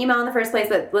you didn't email in the first place,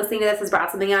 but listening to this has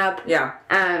brought something up. Yeah.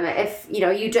 If you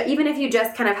know, even if you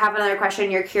just kind of have another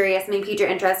question, you're curious, maybe pique your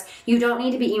interest, you don't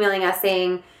need to be emailing us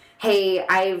saying, "Hey,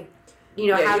 I." You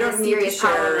know, Yeah, have you this don't need to serious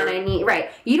problem share- and I need,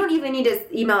 right. You don't even need to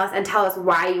email us and tell us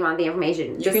why you want the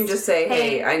information. You can just say,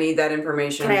 hey, I need that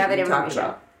information. Can I have that you talk information?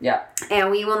 about. Yeah.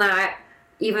 And we will not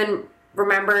even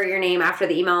remember your name after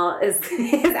the email is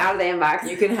out of the inbox.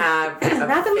 You can have a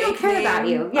Not that we don't fake care name about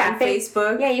you. Yeah, on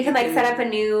Facebook. Yeah, you can like set up a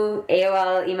new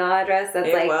AOL email address that's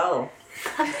like AOL.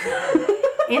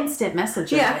 instant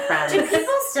messaging, Yeah. my friend. Do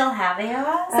people still have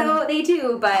AOL? So they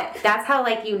do, but that's how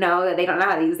like you know that they don't know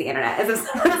how to use the internet.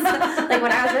 Like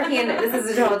when I was working in, this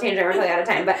is a total change, we're totally out of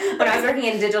time, but when I was working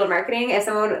in digital marketing, if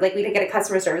someone, like we'd get a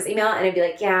customer service email and it'd be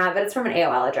like, yeah, but it's from an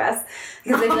AOL address.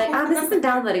 Because they'd be like, oh, this isn't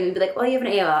downloading. We'd be like, well, you have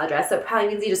an AOL address, so it probably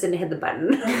means you just didn't hit the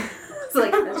button. So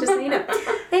like, that's just so you know.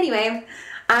 Anyway,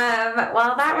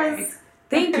 well that was...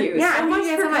 Thank you Yeah, so thank much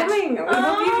you for so much. coming. We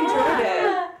hope you enjoyed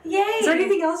it. Yay! Is there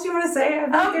anything else you want to say? I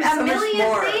think there's so a million much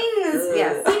more. things.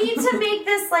 Yes. We need to make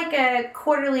this like a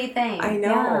quarterly thing. I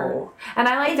know. And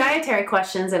I like dietary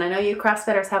questions, and I know you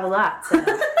CrossFitters have a lot. So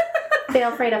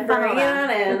feel free to Bring funnel it them. on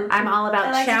in. I'm all about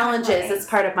I like challenges. to It's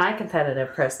part of my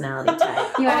competitive personality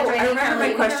type. You wanna Oh, join I me remember for my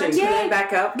like- question. Can I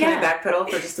back up? Can I Yeah. backpedal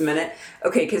for just a minute?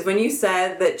 Okay, because when you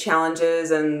said that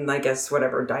challenges and I guess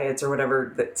whatever diets or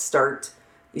whatever that start,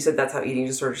 you said that's how eating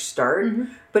disorders start.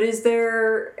 But is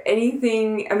there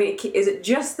anything? I mean, is it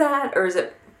just that, or is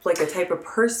it like a type of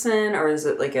person, or is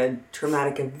it like a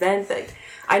traumatic event? That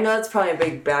I know that's probably a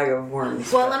big bag of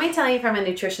worms. Well, but- let me tell you from a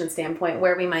nutrition standpoint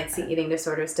where we might see eating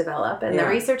disorders develop. And Yeah. the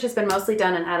research has been mostly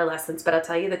done in adolescence, but I'll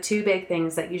tell you the two big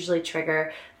things that usually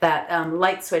trigger that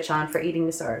light switch on for eating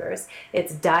disorders.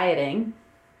 It's dieting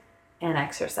and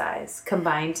exercise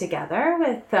combined together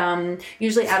with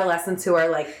usually adolescents who are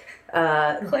like...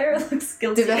 Claire looks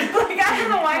guilty. Do they- Like I don't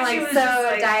know why she Like, was so just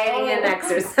like, dieting and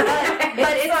exercise.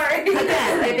 but it's,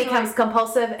 again, it becomes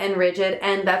compulsive and rigid,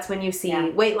 and that's when you see Yeah.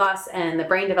 weight loss and the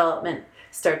brain development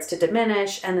starts to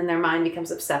diminish, and then their mind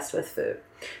becomes obsessed with food.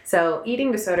 So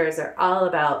eating disorders are all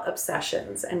about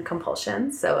obsessions and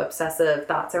compulsions. So obsessive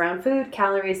thoughts around food,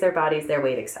 calories, their bodies, their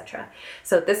weight, etc.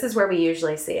 So this is where we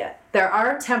usually see it. There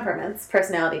are temperaments,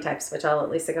 personality types, which I'll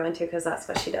let Lisa go into because that's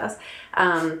what she does,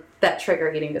 that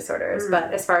trigger eating disorders.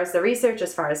 But as far as the research,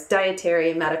 as far as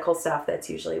dietary, medical stuff, that's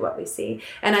usually what we see.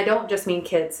 And I don't just mean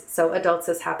kids. So adults,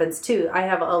 this happens too. I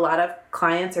have a lot of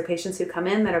clients or patients who come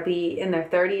in that are in their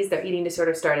 30s. Their eating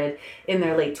disorder started in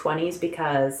their late 20s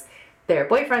because their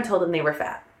boyfriend told them they were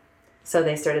fat. So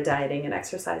they started dieting and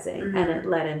exercising, and it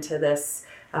led into this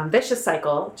vicious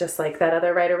cycle, just like that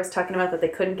other writer was talking about, that they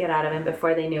couldn't get out of, and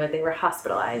before they knew it, they were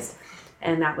hospitalized.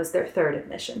 And that was their third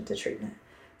admission to treatment.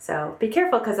 So be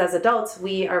careful, because as adults,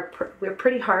 we're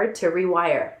pretty hard to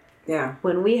rewire. yeah.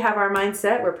 When we have our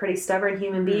mindset, we're pretty stubborn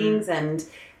human beings, and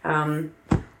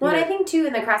Well, and I think too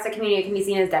in the CrossFit community it can be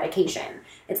seen as dedication.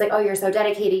 It's like, oh, you're so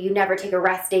dedicated. You never take a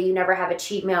rest day. You never have a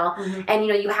cheat meal. And,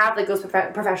 you have like those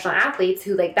professional athletes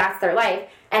who like that's their life.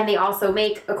 And they also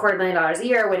make $250,000 a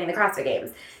year winning the CrossFit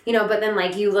Games. But then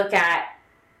like you look at,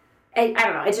 I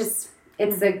don't know, it's just,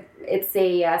 it's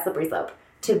a slippery slope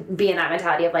to be in that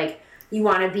mentality of like, you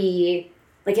want to be,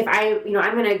 like if I'm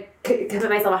going to commit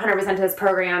myself 100% to this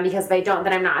program because if I don't,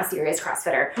 then I'm not a serious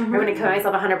CrossFitter. I'm going to commit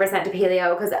myself 100% to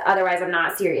paleo because otherwise I'm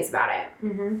not serious about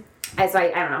it. So I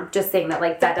don't know, just saying that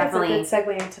like that definitely that's a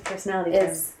good segue into personality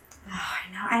is. Oh,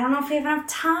 I know. I don't know if we have enough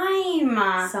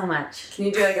time. so much. Can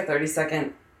you do like a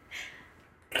 30-second?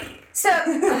 So,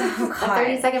 oh, A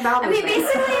 30-second bowel I mean, movement.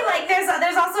 basically, like,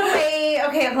 there's also a way.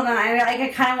 Okay, hold on. I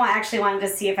kind of wanted to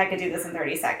see if I could do this in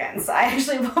 30 seconds. I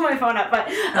actually pulled my phone up, but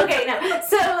okay, no.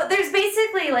 So there's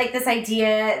basically like this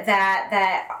idea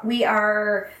that we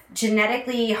are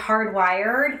genetically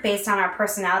hardwired based on our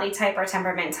personality type, our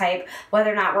temperament type, whether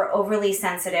or not we're overly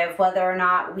sensitive, whether or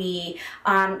not we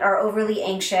are overly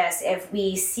anxious, if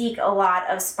we seek a lot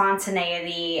of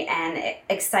spontaneity and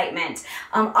excitement.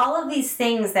 All of these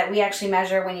things that we actually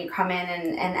measure when you come in,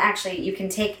 and actually you can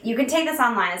take this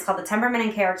online. It's called the Temperament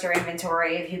and Character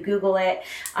Inventory. If you Google it,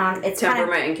 it's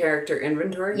Temperament and character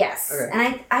inventory? Yes. Okay.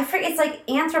 And I forget, it's like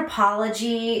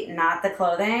Anthropology, not the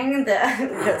clothing, With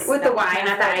the Y,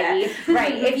 not the IE.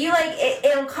 Right. If you like,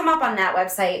 it'll come up on that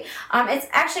website. It's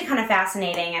actually kind of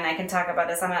fascinating, and I can talk about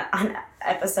this on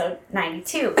episode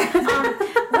 92,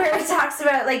 where it talks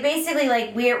about like basically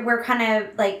like we're kind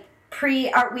of like we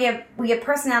have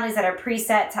personalities that are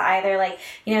preset to either like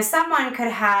someone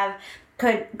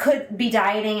could be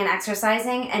dieting and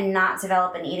exercising and not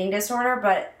develop an eating disorder,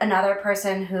 but another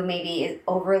person who maybe is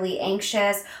overly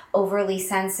anxious, overly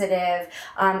sensitive,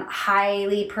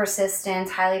 highly persistent,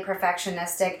 highly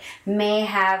perfectionistic, may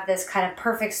have this kind of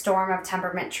perfect storm of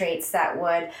temperament traits that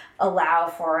would allow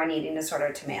for an eating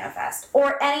disorder to manifest.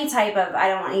 Or any type of, I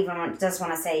don't even just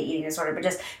want to say eating disorder, but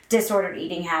just disordered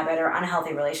eating habit or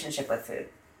unhealthy relationship with food.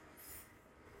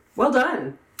 Well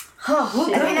done. Oh,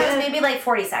 I mean, that was maybe like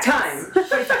 40 seconds. Time.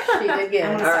 45. She did good.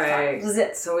 I'm gonna All stop right. talking. This is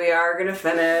it. So we are going to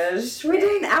finish. We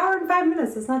did an hour and 5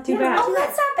 minutes. It's not too bad. Oh,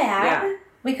 that's not bad. Yeah.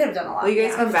 We could have done a lot. Will you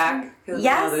guys yeah. come back? Because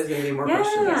Yes. now there's going to be more Yeah.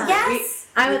 questions. Yes.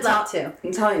 I would love to.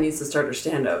 Natalia needs to start her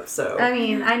stand-up, so... I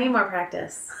mean, I need more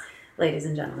practice. ladies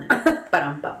and gentlemen.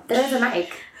 Bum. There's a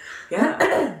mic.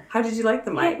 Yeah. How did you like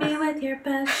the mic? Hit me with your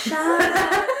best shot.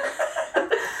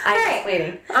 I'm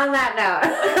waiting. On that note.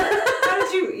 How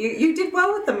did you did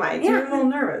well with the mic. You were a little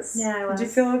nervous. Yeah, I was. Did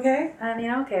you feel okay? I mean,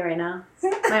 I'm okay right now.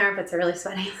 My armpits are really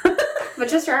sweaty. But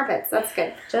just your armpits. That's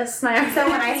good. Just my armpits. So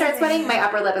when I start sweating, my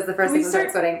upper lip is the first thing to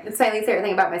start sweating. It's my least favorite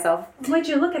thing about myself. Would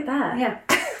you look at that? Yeah.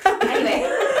 Anyway.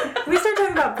 Can we start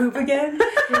talking about poop again?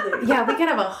 Yeah, we could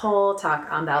have a whole talk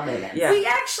on bowel movements. Yeah.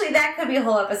 That could be a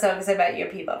whole episode because I bet you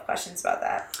people have questions about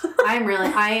that. I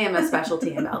am a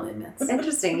specialty in bowel movements.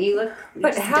 Interesting. You look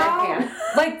But just how?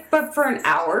 deadpan. But for an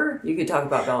hour, you could talk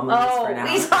about bowel movements for an hour.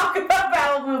 We talk about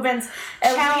bowel movements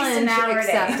at least an hour a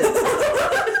day. accepted.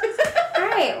 All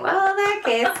right. Well, in that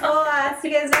case, we'll see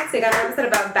you guys next week on an episode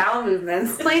about bowel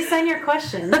movements. Please send your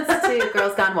questions to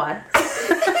girlsgonewad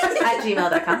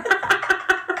 @gmail.com.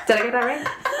 Did I get that right?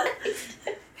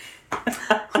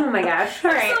 Oh my gosh.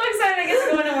 All right. I'm so excited I get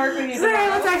to go into work with you All right.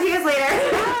 tomorrow. We'll talk to you guys later.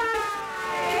 Bye.